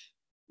lot of,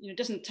 it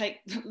doesn't take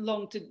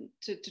long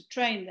to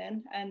train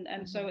then.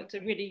 And so it's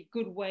a really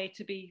good way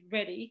to be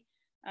ready.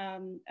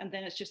 And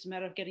then it's just a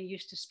matter of getting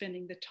used to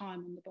spending the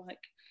time on the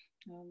bike.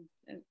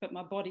 But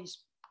my body's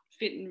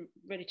fit and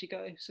ready to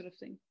go, sort of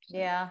thing. So.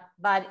 Yeah,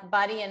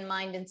 body and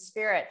mind and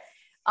spirit.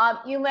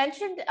 You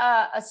mentioned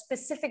a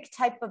specific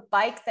type of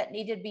bike that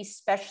needed to be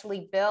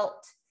specially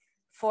built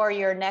for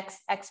your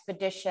next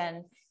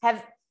expedition.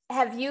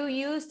 Have you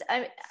used,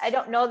 I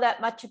don't know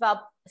that much about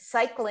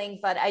cycling,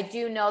 but I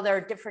do know there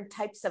are different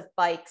types of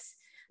bikes.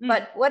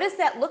 But what does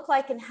that look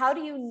like, and how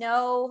do you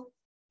know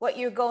what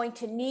you're going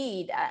to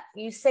need?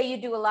 You say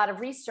you do a lot of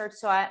research,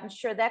 so I'm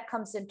sure that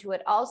comes into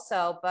it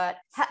also. But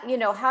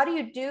how do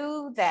you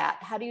do that?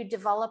 How do you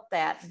develop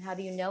that, and how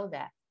do you know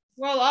that?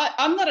 Well,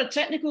 I'm not a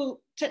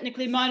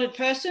technically minded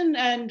person,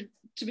 and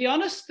to be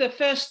honest, the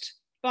first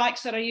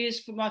bikes that I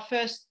used for my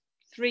first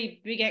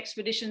 3 big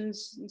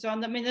expeditions and so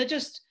on, I mean, they're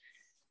just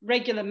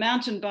regular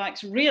mountain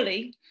bikes,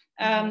 really.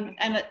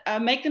 And I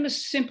make them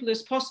as simple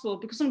as possible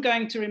because I'm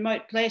going to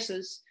remote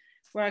places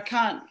where I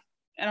can't,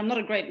 and I'm not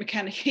a great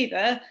mechanic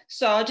either.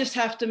 So I just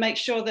have to make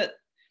sure that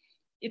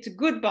it's a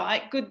good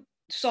bike, good,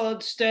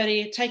 solid,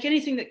 sturdy. Take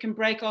anything that can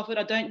break off it.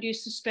 I don't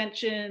use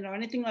suspension or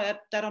anything like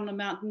that on a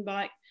mountain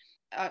bike.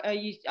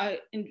 I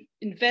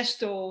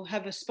invest or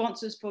have a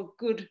sponsors for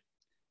good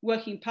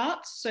working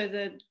parts. So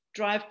the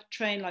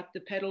drivetrain, like the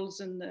pedals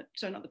and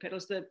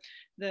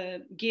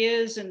the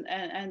gears and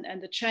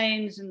the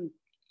chains and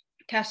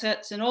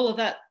cassettes and all of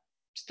that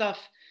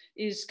stuff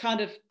is kind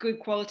of good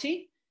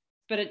quality,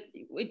 but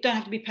we don't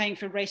have to be paying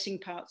for racing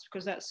parts,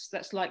 because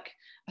that's like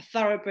a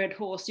thoroughbred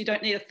horse. You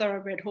don't need a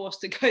thoroughbred horse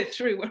to go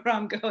through where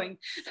I'm going.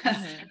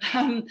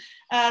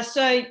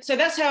 So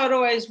that's how it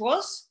always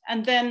was.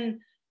 And then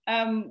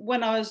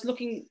when I was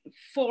looking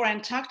for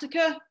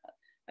Antarctica,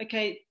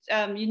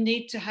 you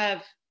need to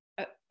have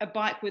a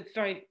bike with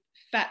very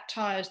fat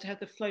tires to have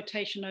the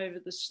flotation over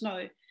the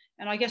snow.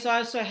 And I guess I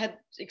also had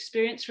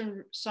experience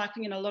from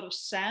cycling in a lot of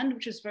sand,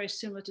 which is very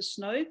similar to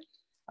snow.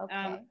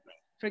 Okay.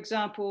 For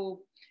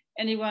example,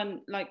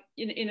 anyone like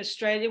in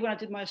Australia, when I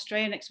did my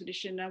Australian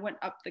expedition, I went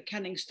up the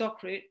Canning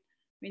Stock route.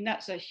 I mean,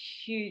 that's a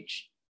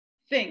huge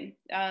thing.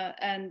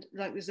 And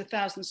like there's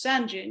 1,000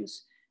 sand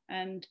dunes.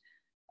 And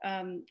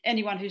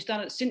anyone who's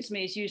done it since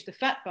me has used the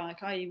fat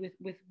bike, i.e.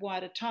 with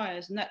wider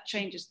tires, and that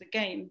changes the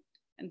game.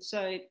 And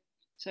so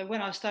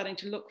when I was starting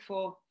to look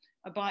for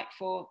a bike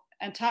for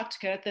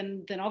Antarctica,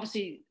 then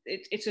obviously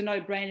it's a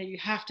no-brainer. You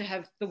have to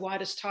have the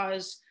widest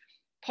tires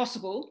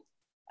possible.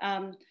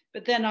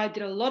 But then I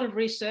did a lot of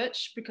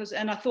research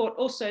and I thought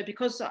also,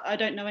 because I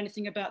don't know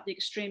anything about the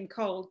extreme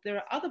cold, there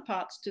are other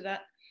parts to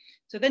that.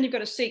 So then you've got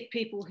to seek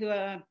people who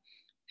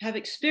have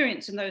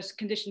experience in those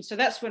conditions. So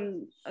that's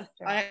when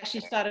I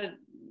actually started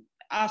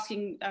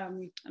asking,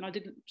 and I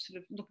did sort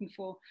of looking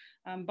for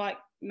bike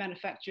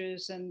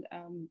manufacturers and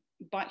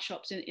bike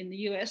shops in the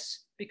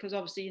US, because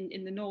obviously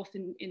in the north,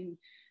 in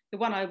the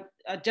one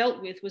I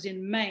dealt with was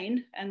in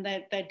Maine, and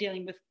they're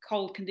dealing with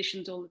cold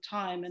conditions all the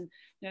time. And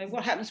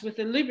what happens with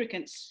the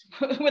lubricants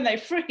when they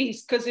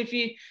freeze? Because if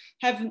you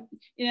have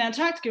in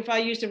Antarctica, if I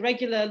used a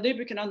regular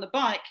lubricant on the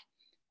bike,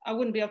 I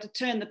wouldn't be able to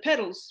turn the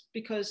pedals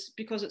because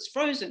it's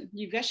frozen.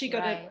 You've actually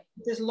got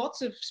there's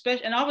lots of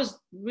special, and I was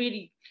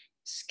really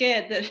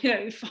scared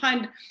that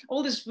find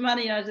all this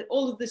money,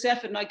 all of this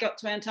effort, and I got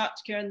to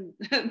Antarctica and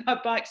my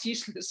bike's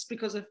useless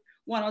because of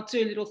 1 or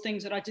 2 little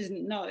things that I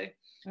didn't know.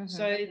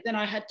 So then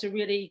I had to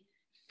really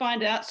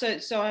find out.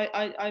 So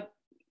I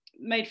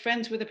made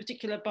friends with a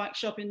particular bike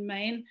shop in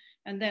Maine,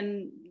 and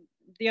then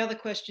the other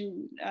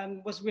question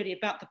was really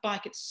about the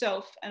bike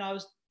itself, and I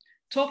was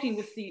talking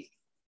with the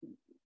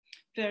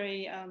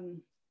very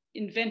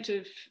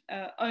inventive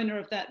owner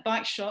of that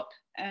bike shop,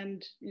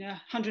 and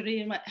 100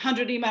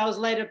 emails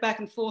later, back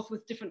and forth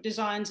with different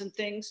designs and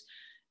things.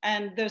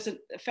 And there's a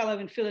fellow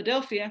in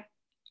Philadelphia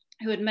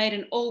who had made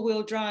an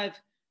all-wheel drive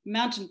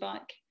mountain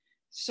bike.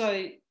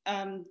 So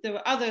there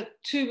were other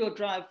 2-wheel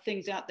drive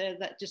things out there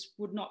that just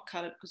would not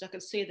cut it, because I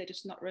could see they're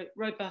just not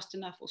robust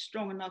enough or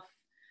strong enough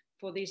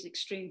for these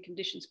extreme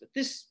conditions. But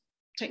this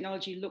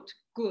technology looked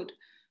good,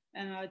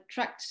 and I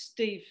tracked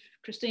Steve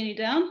Christini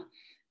down,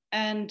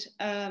 and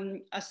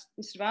I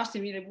sort of asked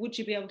him, would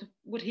he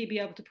be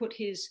able to put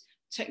his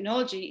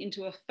technology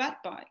into a fat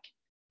bike?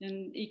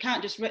 And you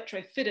can't just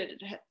retrofit it;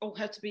 it all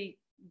had to be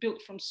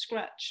built from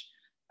scratch,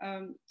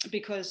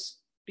 because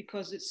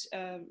it's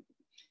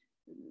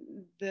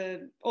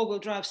the all-wheel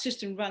drive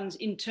system runs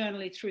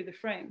internally through the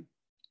frame.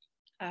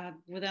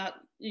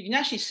 You can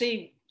actually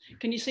see.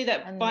 Can you see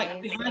that Amazing.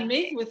 Bike behind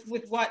me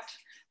with white?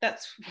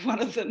 That's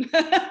one of them.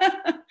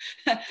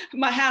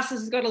 My house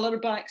has got a lot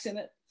of bikes in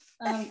it.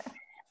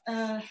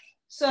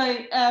 So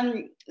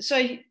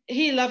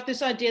he loved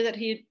this idea that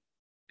he'd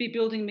be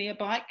building me a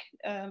bike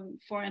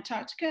for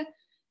Antarctica,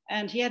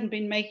 and he hadn't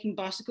been making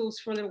bicycles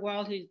for a little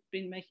while. He'd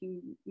been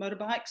making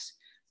motorbikes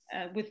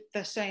with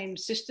the same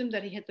system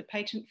that he had the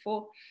patent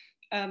for,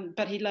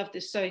 but he loved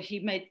this. So he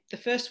made the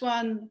first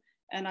one,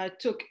 and I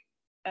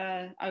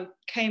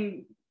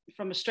came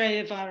from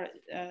Australia via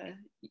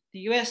the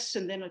US,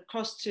 and then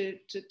across to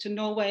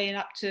Norway and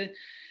up to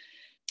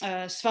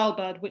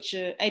Svalbard, which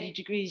are 80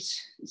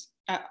 degrees,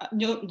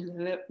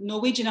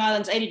 Norwegian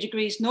islands 80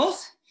 degrees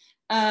north,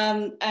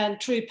 and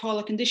true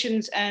polar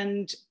conditions.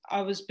 And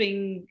I was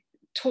being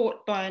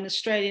taught by an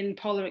Australian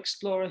polar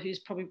explorer who's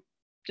probably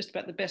just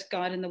about the best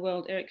guide in the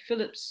world, Eric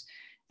Phillips,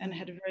 and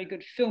had a very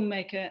good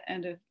filmmaker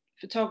and a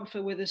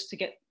photographer with us to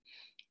get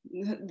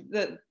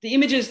the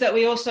images that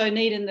we also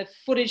need and the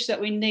footage that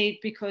we need,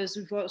 because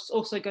we've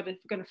also got to, if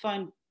we're going to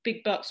find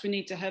big bucks, we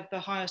need to have the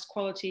highest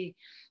quality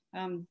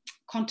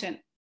content.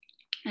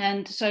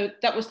 And so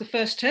that was the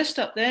first test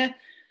up there.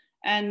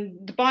 And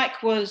the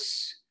bike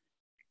was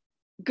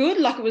good,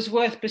 like it was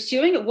worth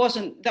pursuing. It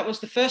wasn't, that was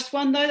the first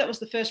one though, that was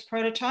the first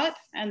prototype,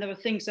 and there were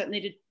things that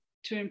needed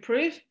to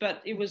improve,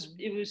 but it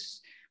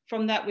was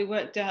from that we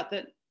worked out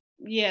that,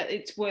 yeah,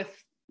 it's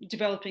worth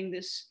developing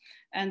this.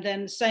 And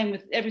then same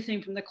with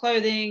everything from the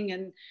clothing,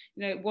 and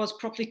it was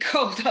properly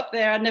cold up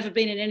there. I'd never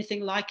been in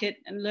anything like it,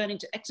 and learning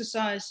to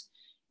exercise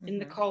in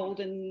the cold,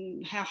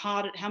 and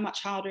how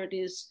much harder it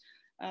is,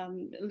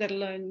 let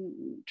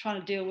alone trying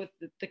to deal with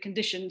the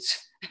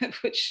conditions,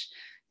 which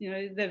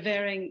they're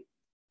varying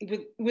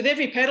with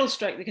every pedal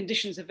stroke. The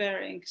conditions are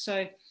varying.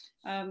 So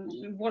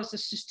what is the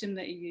system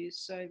that you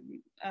use?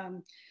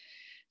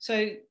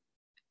 So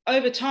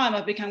over time,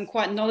 I've become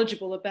quite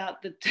knowledgeable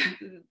about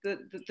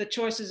the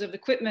choices of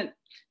equipment,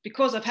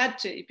 because I've had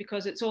to,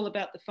 because it's all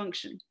about the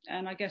function.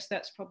 And I guess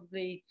that's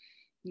probably,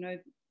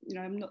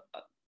 I'm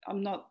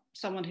not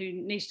someone who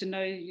needs to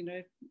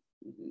know,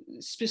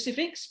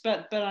 specifics,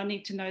 but I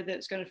need to know that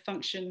it's going to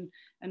function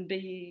and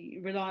be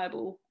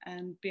reliable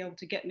and be able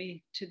to get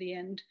me to the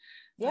end.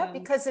 Yeah,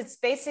 because it's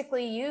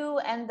basically you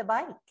and the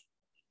bike.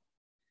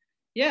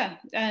 Yeah,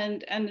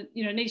 and it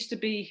needs to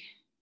be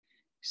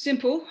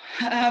simple,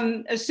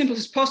 as simple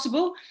as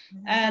possible.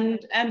 And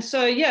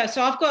so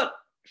I've got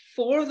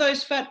 4 of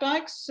those fat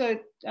bikes. So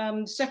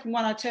the second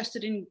one I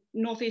tested in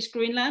northeast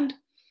Greenland.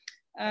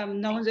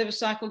 No one's ever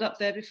cycled up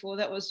there before.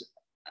 That was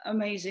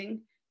amazing.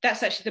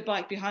 That's actually the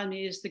bike behind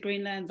me, is the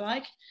Greenland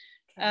bike.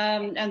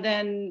 And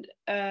then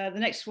the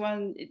next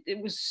one,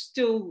 it was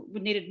still,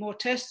 we needed more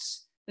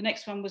tests. The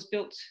next one was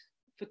built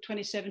for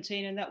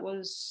 2017, and that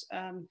was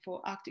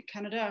for Arctic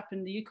Canada, up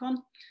in the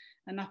Yukon,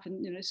 and up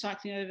in,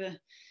 cycling over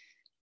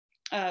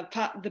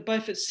part of the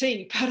Beaufort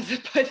Sea. Part of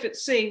the Beaufort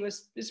Sea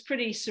is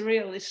pretty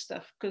surreal, this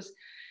stuff, because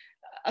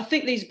I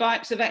think these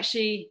bikes have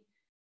actually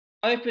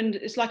opened,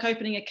 it's like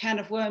opening a can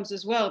of worms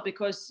as well,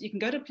 because you can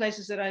go to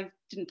places that I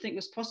didn't think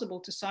was possible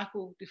to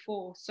cycle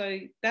before. So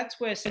that's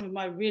where some of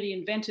my really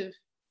inventive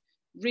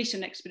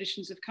recent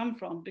expeditions have come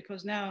from,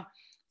 because now,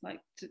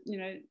 like,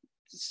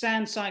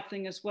 sand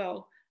cycling as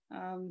well,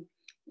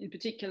 in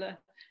particular,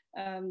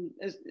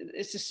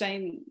 it's the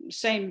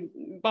same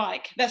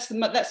bike. That's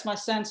my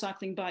sand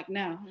cycling bike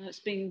now, and it's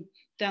been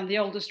down the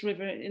oldest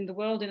river in the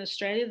world, in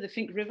Australia, the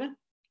Finke River.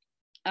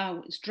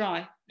 It's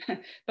dry,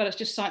 but it's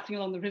just cycling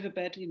along the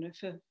riverbed,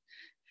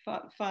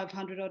 for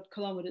 500 odd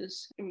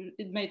kilometers.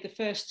 It made the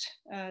first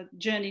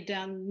journey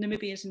down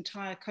Namibia's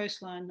entire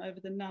coastline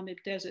over the Namib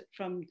Desert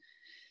from,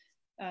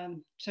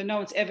 so no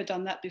one's ever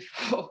done that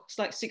before. It's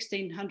like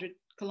 1,600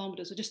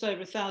 kilometers, or just over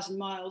 1,000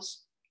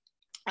 miles,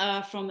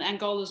 from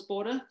Angola's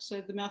border,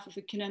 so the mouth of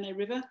the Kinene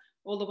River,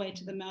 all the way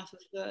to the mouth of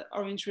the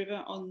Orange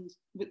River,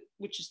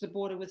 which is the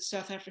border with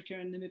South Africa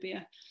and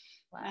Namibia.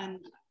 Wow. And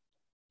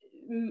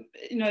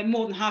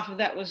more than half of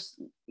that was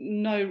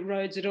no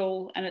roads at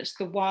all, and it's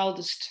the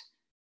wildest.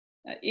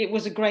 It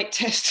was a great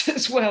test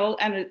as well,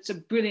 and it's a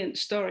brilliant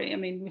story. I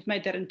mean, we've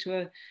made that into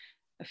a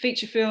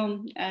feature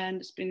film,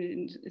 and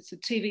it's a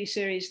TV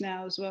series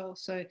now as well.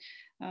 So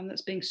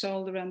that's being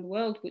sold around the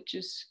world, which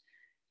is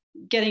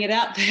getting it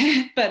out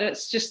there. But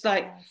it's just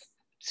like,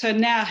 so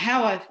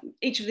now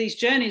each of these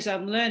journeys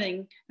I'm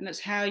learning, and it's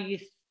how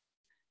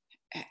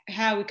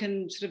we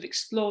can sort of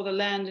explore the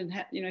land and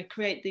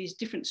create these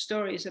different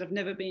stories that have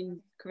never been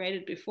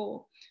created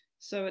before.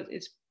 So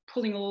it's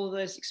pulling all of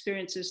those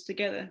experiences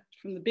together,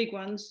 from the big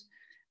ones,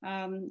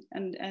 and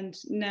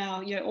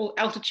now all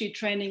altitude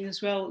training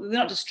as well. They're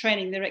not just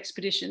training, they're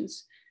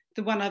expeditions.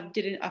 The one I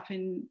did up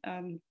in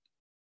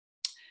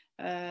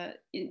the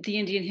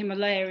Indian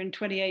Himalaya in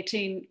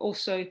 2018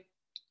 also,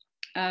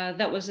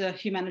 that was a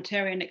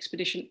humanitarian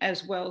expedition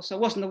as well. So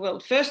it wasn't the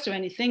world first or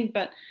anything,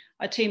 but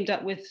I teamed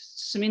up with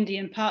some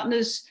Indian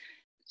partners.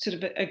 Sort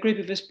of a group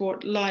of us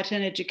brought light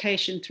and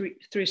education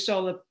through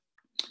solar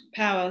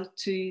power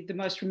to the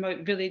most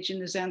remote village in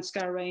the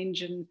Zanskar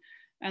range, and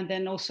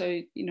then also,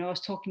 I was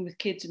talking with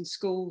kids in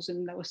schools,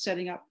 and they were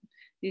setting up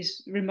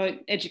these remote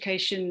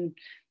education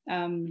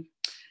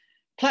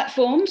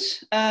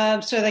platforms.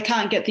 So they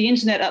can't get the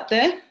internet up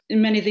there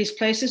in many of these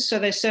places, so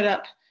they set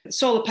up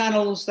solar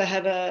panels. They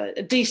have a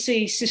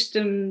DC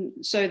system,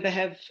 so they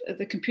have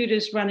the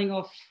computers running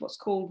off what's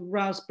called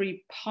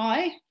Raspberry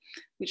Pi,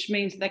 which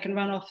means they can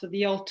run off of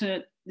the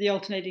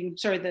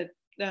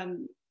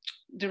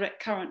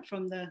direct current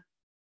from the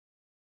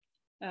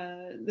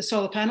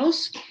solar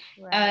panels.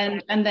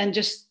 Right. And then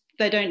just,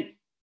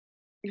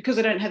 because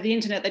they don't have the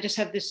internet, they just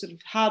have this sort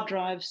of hard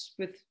drives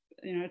with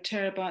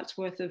terabytes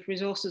worth of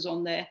resources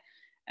on there,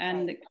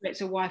 and it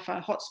creates a Wi-Fi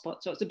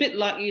hotspot. So it's a bit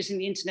like using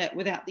the internet,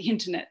 without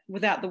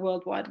the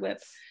World Wide Web.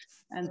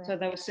 And so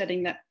they were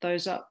setting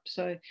those up.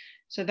 So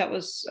that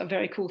was a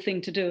very cool thing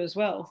to do as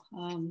well,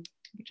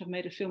 which I've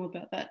made a film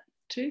about that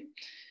too.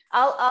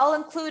 I'll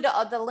include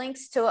the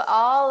links to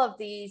all of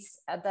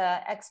these,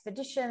 the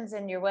expeditions,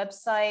 and your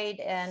website,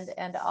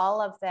 and all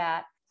of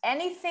that.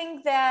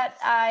 Anything that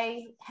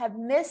I have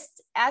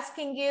missed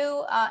asking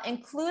you,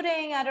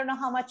 including, I don't know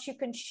how much you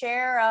can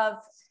share of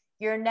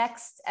your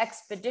next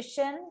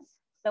expedition,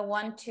 the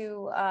one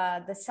to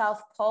the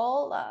South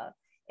Pole,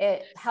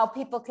 how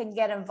people can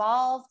get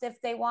involved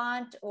if they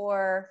want,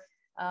 or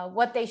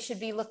what they should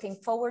be looking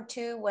forward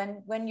to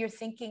when you're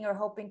thinking or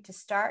hoping to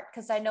start?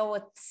 Because I know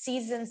with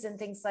seasons and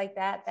things like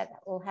that, that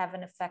will have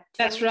an effect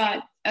too. That's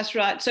right. That's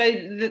right.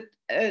 So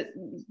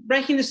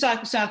breaking the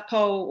cycle South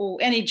Pole, or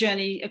any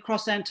journey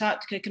across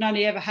Antarctica, can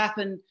only ever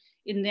happen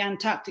in the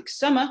Antarctic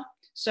summer.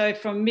 So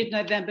from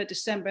mid-November,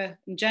 December,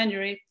 and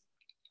January.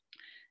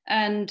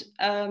 And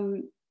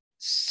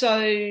so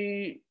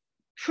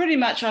pretty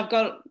much I've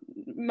got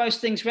most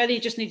things ready.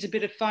 It just needs a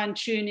bit of fine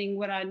tuning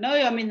when I know.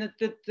 I mean,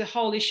 the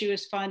whole issue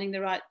is finding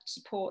the right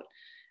support.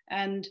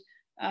 And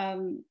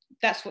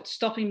that's what's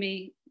stopping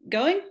me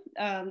going.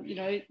 You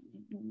know,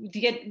 to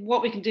get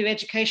what we can do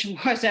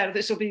education-wise out of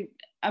this will be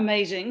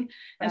amazing.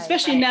 And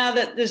especially now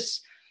that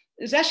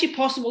it's actually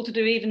possible to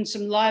do even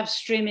some live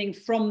streaming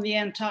from the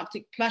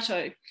Antarctic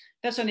plateau.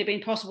 That's only been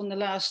possible in the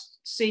last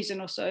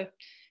season or so.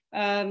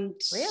 Really?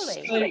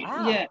 So,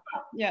 wow.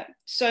 Yeah.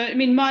 So, I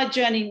mean, my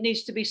journey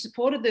needs to be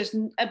supported. There's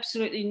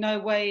absolutely no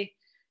way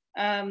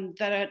that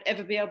I'd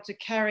ever be able to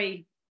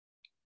carry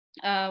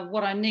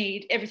what I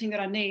need, everything that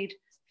I need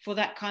for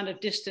that kind of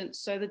distance.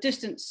 So the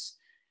distance,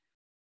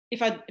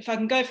 if I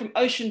can go from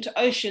ocean to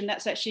ocean,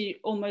 that's actually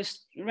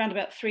almost around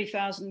about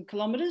 3,000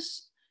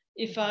 kilometers.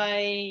 If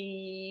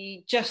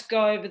I just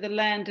go over the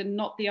land and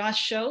not the ice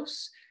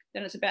shelves,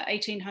 then it's about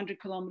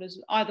 1,800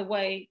 kilometers. Either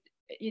way,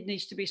 it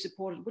needs to be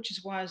supported, which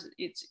is why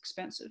it's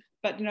expensive.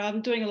 But, you know,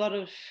 I'm doing a lot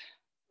of,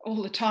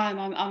 all the time,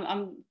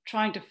 I'm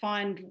trying to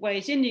find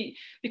ways in,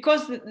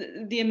 because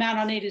the amount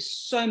I need is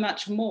so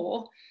much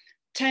more.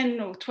 10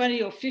 or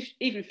 20 or 50,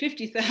 even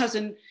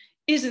 50,000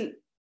 isn't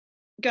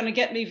going to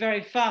get me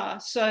very far.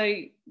 So,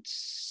 you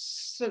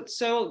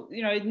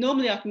know,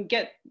 normally I can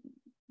get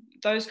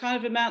those kind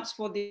of amounts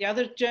for the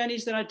other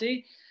journeys that I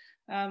do,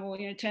 or,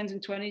 you know, 10s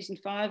and 20s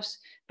and 5s.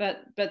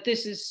 But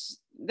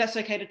that's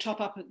okay to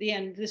top up at the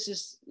end. This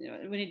is, you know,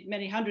 we need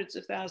many hundreds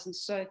of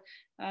thousands. So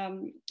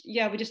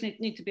yeah, we just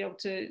need to be able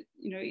to,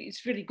 you know,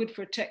 it's really good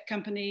for a tech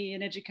company,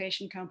 an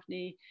education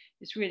company.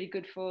 It's really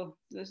good for,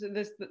 there's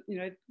you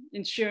know,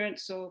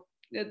 insurance, or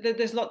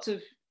there's lots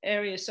of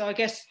areas. So I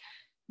guess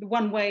the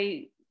one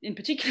way in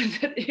particular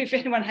that if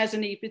anyone has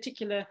any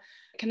particular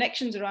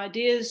connections or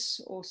ideas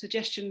or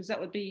suggestions, that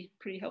would be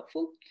pretty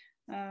helpful.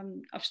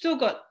 I've still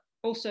got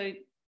also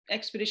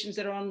expeditions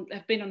that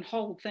have been on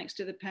hold thanks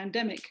to the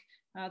pandemic.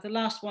 The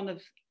last one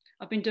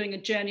I've been doing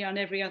a journey on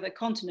every other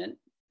continent.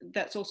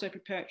 That's also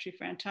preparatory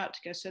for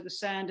Antarctica. So the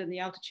sand and the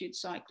altitude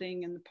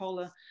cycling and the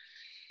polar,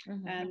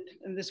 and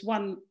there's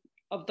one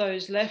of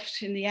those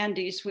left in the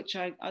Andes, which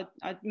I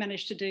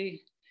managed to do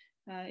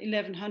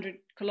 1,100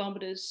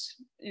 kilometers.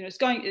 You know,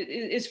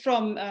 it's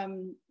from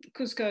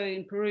Cusco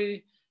in Peru,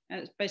 and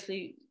it's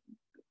basically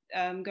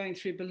going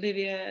through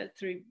Bolivia,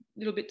 through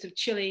little bits of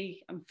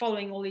Chile. I'm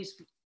following all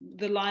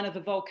the line of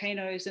the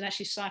volcanoes and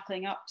actually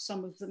cycling up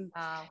some of them.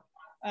 Wow.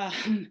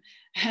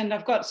 And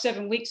I've got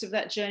 7 weeks of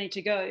that journey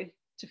to go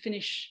to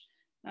finish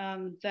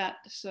that.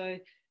 So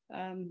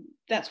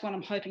that's what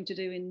I'm hoping to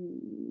do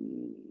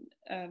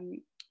in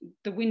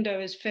the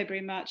window is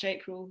February, March,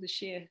 April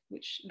this year,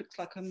 which looks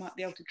like I might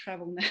be able to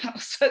travel now.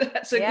 So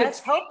that's a good. Yes,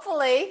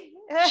 hopefully.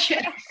 Yes.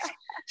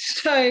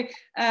 So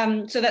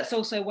that's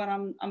also what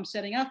I'm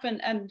setting up,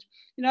 and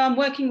you know, I'm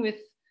working with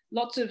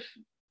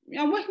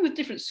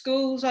different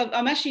schools.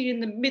 I'm actually in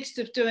the midst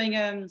of doing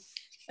a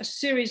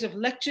series of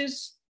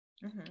lectures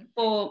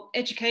for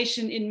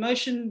Education in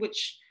Motion,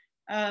 which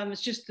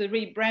is just the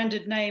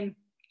rebranded name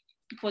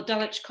for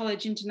Dulwich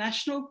College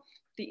International,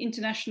 the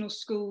international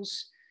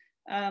schools.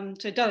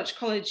 So Dulwich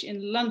College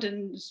in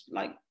London is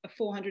like a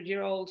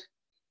 400-year-old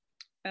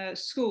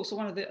school, so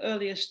one of the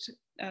earliest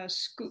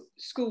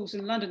schools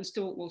in London,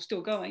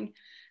 still going,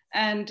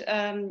 and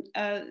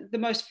the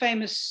most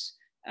famous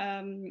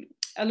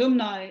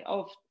alumni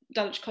of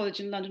Dulwich College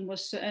in London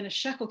was Sir Ernest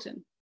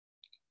Shackleton.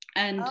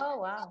 And oh,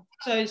 wow.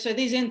 So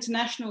these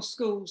international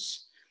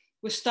schools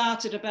were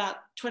started about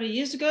 20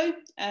 years ago,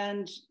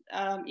 and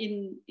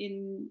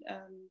in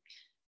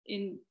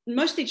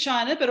mostly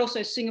China, but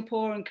also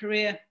Singapore and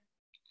Korea.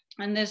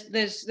 And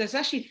there's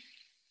actually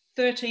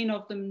 13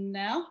 of them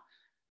now.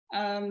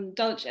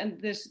 Dulwich,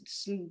 and there's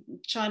some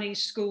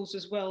Chinese schools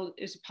as well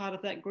as a part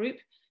of that group.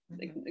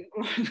 They're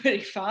growing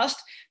really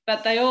fast,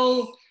 but they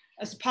all,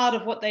 as part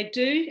of what they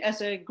do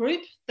as a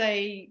group,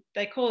 they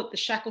call it the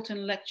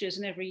Shackleton Lectures,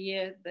 and every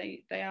year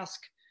they ask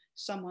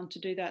someone to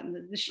do that.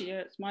 And this year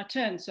it's my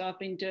turn, so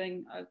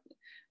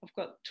I've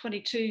got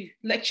 22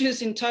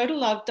 lectures in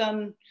total. I've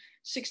done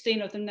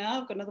 16 of them now.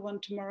 I've got another one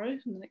tomorrow,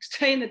 and the next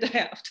day, and the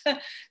day after.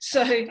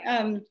 So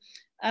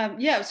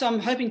so I'm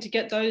hoping to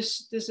get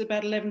those. There's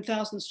about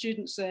 11,000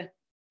 students there.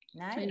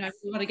 Nice. You know,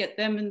 we want to get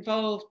them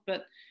involved,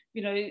 but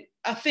you know,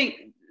 I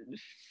think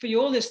for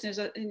your listeners,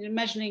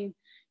 imagining, you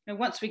know,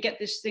 once we get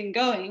this thing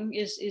going,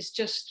 is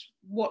just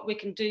what we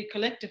can do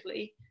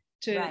collectively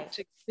to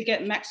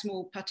get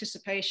maximal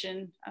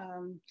participation.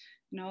 You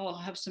know, I'll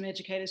have some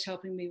educators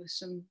helping me with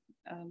some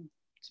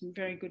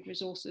very good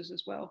resources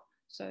as well.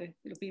 So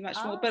it'll be much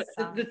more. But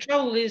Awesome. the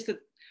trouble is that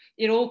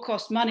it all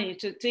costs money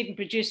to even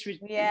produce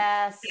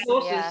Yes,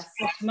 resources. yes.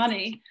 Costs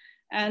money,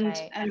 and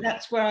Right. and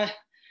that's where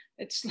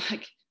it's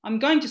like I'm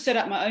going to set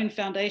up my own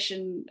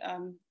foundation.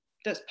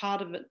 That's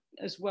part of it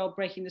as well,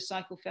 Breaking the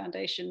Cycle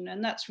Foundation,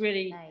 and that's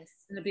really Nice.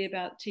 going to be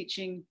about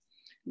teaching,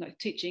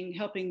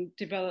 helping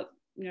develop,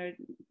 the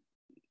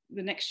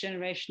next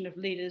generation of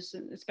leaders.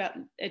 And it's about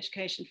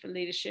education for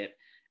leadership,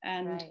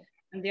 and Right.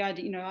 and the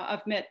idea,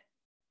 I've met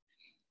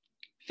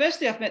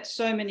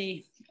so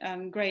many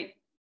great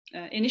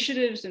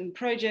initiatives and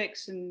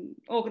projects and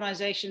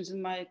organizations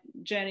in my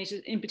journeys,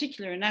 in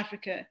particular in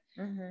Africa.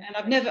 And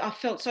I've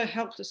felt so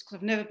helpless because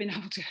I've never been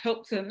able to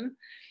help them.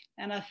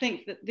 And I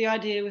think that the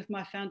idea with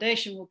my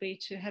foundation will be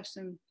to have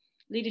some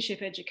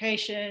leadership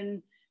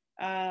education,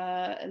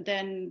 and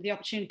then the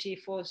opportunity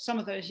for some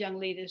of those young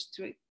leaders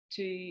to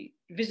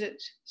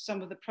visit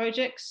some of the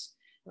projects.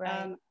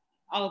 Right.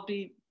 I'll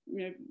be,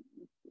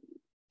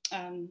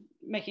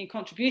 making a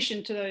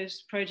contribution to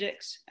those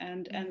projects,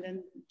 and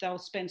then they'll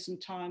spend some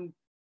time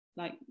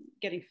like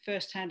getting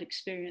firsthand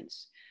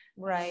experience.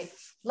 Right.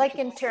 Like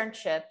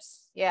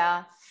internships.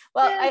 Yeah.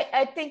 Well, yeah.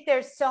 I think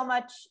there's so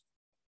much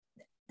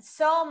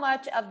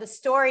of the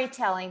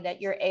storytelling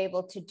that you're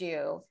able to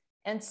do.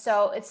 And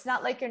so it's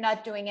not like you're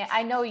not doing it.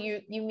 I know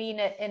you mean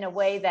it in a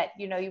way that,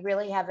 you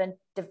really haven't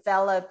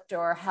developed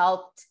or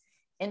helped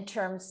in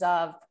terms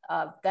of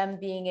them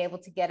being able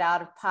to get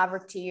out of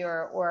poverty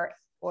or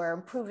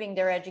improving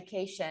their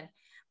education,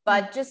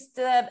 but just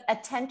the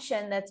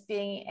attention that's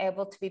being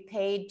able to be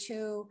paid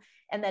to,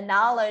 and the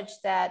knowledge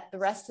that the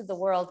rest of the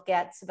world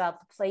gets about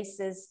the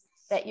places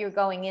that you're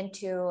going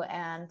into,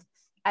 and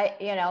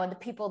and the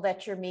people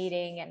that you're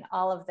meeting, and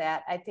all of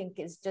that, I think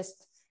is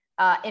just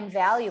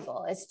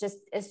invaluable. It's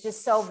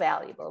just so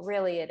valuable.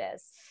 Really, it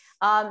is.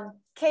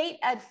 Kate,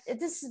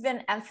 this has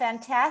been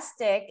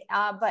fantastic.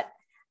 But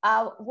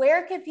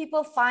where can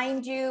people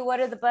find you? What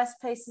are the best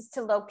places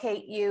to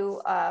locate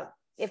you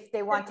if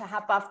they want to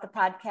hop off the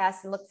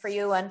podcast and look for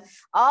you? And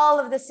all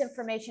of this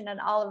information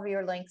and all of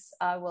your links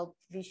I will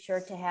be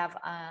sure to have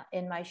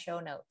in my show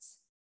notes.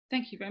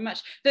 Thank you very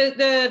much.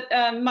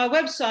 My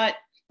website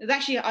is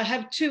actually, I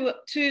have two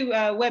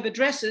web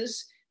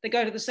addresses that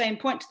go to the same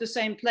point, to the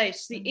same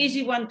place. The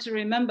easy one to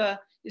remember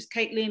is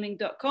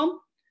kateleaming.com.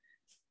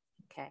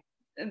 Okay.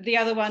 The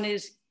other one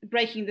is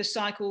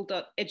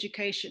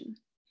breakingthecycle.education.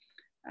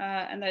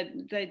 And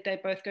they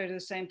both go to the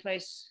same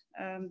place.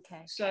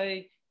 Okay. So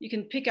you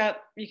can pick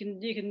up, you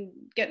can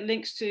get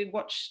links to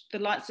watch the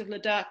Lights of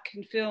Ladakh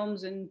and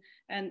films, and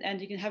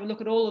you can have a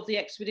look at all of the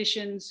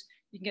expeditions.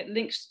 You can get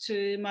links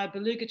to my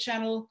Beluga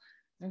channel.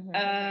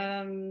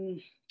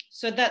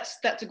 So that's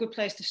a good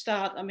place to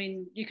start. I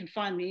mean, you can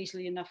find me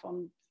easily enough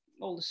on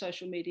all the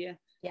social media.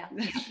 Yeah.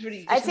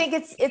 I think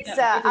it's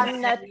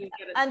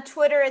on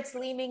Twitter, it's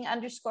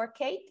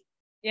Leaming_Kate.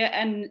 Yeah,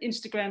 and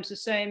Instagram's the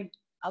same.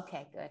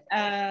 Okay, good.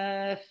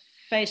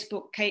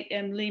 Facebook, Kate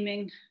M.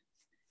 Leaming.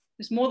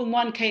 There's more than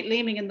one Kate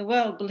Leaming in the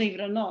world, believe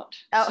it or not.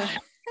 Oh. So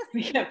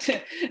we have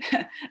to.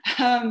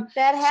 That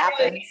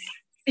happens.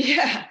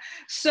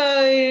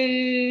 So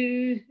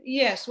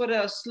yes, what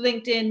else?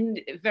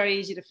 LinkedIn, very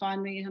easy to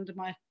find me under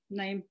my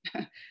name.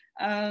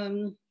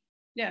 And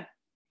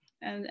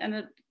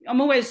I'm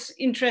always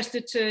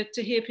interested to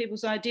hear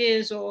people's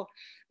ideas, or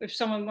if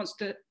someone wants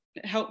to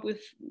help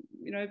with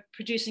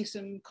producing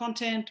some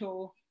content,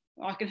 or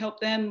I can help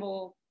them,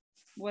 or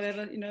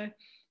whatever,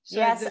 So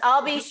yes,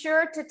 I'll be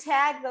sure to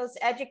tag those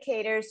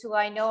educators who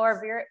I know are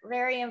very,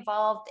 very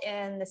involved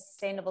in the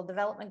Sustainable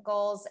Development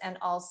Goals, and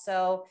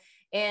also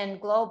in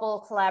global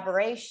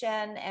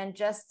collaboration, and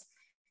just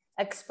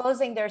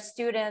exposing their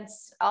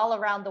students all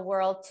around the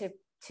world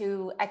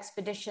to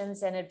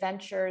expeditions and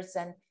adventures,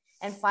 and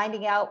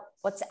finding out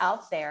what's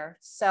out there.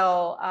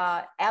 So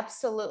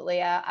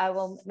absolutely, I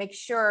will make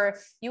sure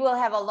you will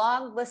have a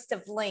long list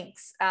of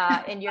links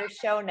in your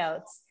show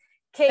notes.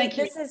 Kate,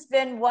 this has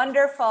been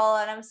wonderful,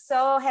 and I'm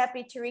so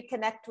happy to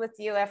reconnect with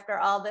you after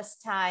all this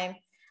time.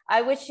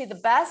 I wish you the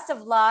best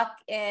of luck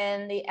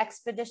in the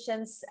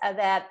expeditions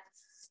that,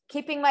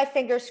 keeping my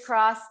fingers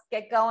crossed,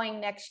 get going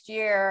next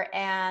year.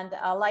 And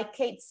like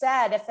Kate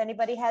said, if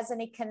anybody has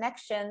any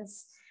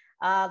connections,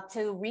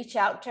 to reach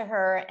out to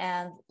her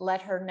and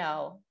let her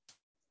know.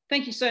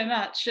 Thank you so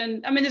much.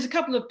 And I mean, there's a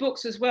couple of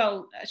books as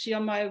well, actually,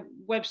 on my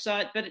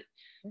website, but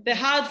they're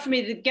hard for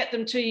me to get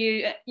them to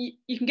you.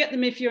 You can get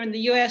them if you're in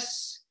the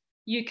US,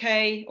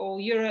 UK, or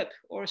Europe,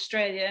 or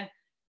Australia.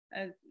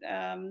 It's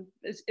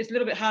a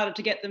little bit harder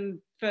to get them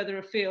further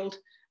afield,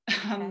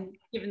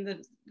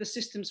 given the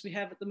systems we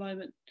have at the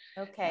moment.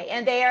 Okay,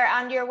 and they are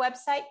on your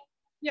website?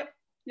 Yep.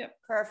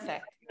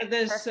 Perfect.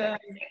 There's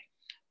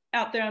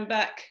Out There and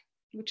Back,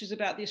 which is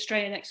about the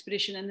Australian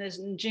expedition, and there's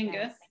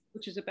Njinga,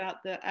 which is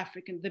about the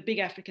big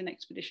African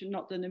expedition,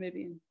 not the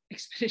Namibian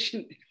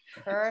expedition.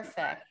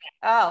 Perfect.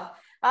 Oh,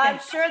 I'm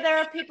sure there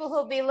are people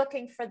who'll be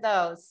looking for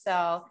those.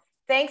 So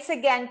thanks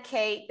again,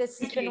 Kate. This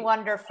has been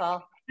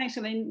wonderful. Thanks,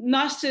 Elaine.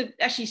 Nice to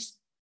actually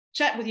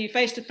chat with you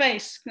face to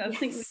face. I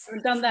think we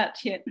haven't done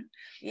that yet.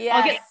 Yes.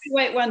 I'll get to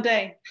wait one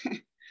day.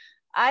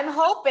 I'm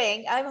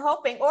hoping,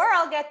 or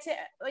I'll get to,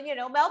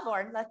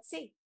 Melbourne. Let's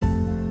see.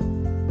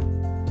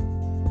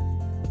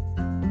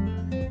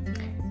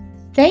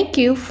 Thank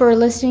you for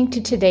listening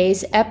to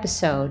today's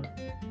episode.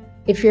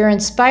 If you're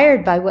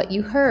inspired by what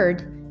you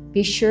heard,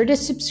 be sure to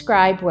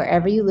subscribe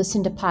wherever you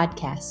listen to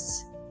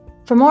podcasts.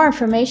 For more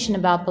information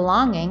about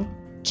belonging,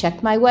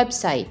 check my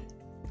website,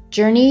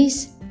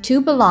 Journeys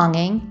to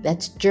Belonging,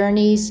 that's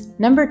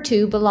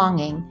Journeys2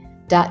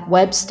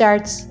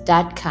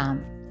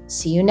 Belonging.webstarts.com.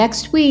 See you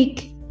next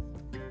week.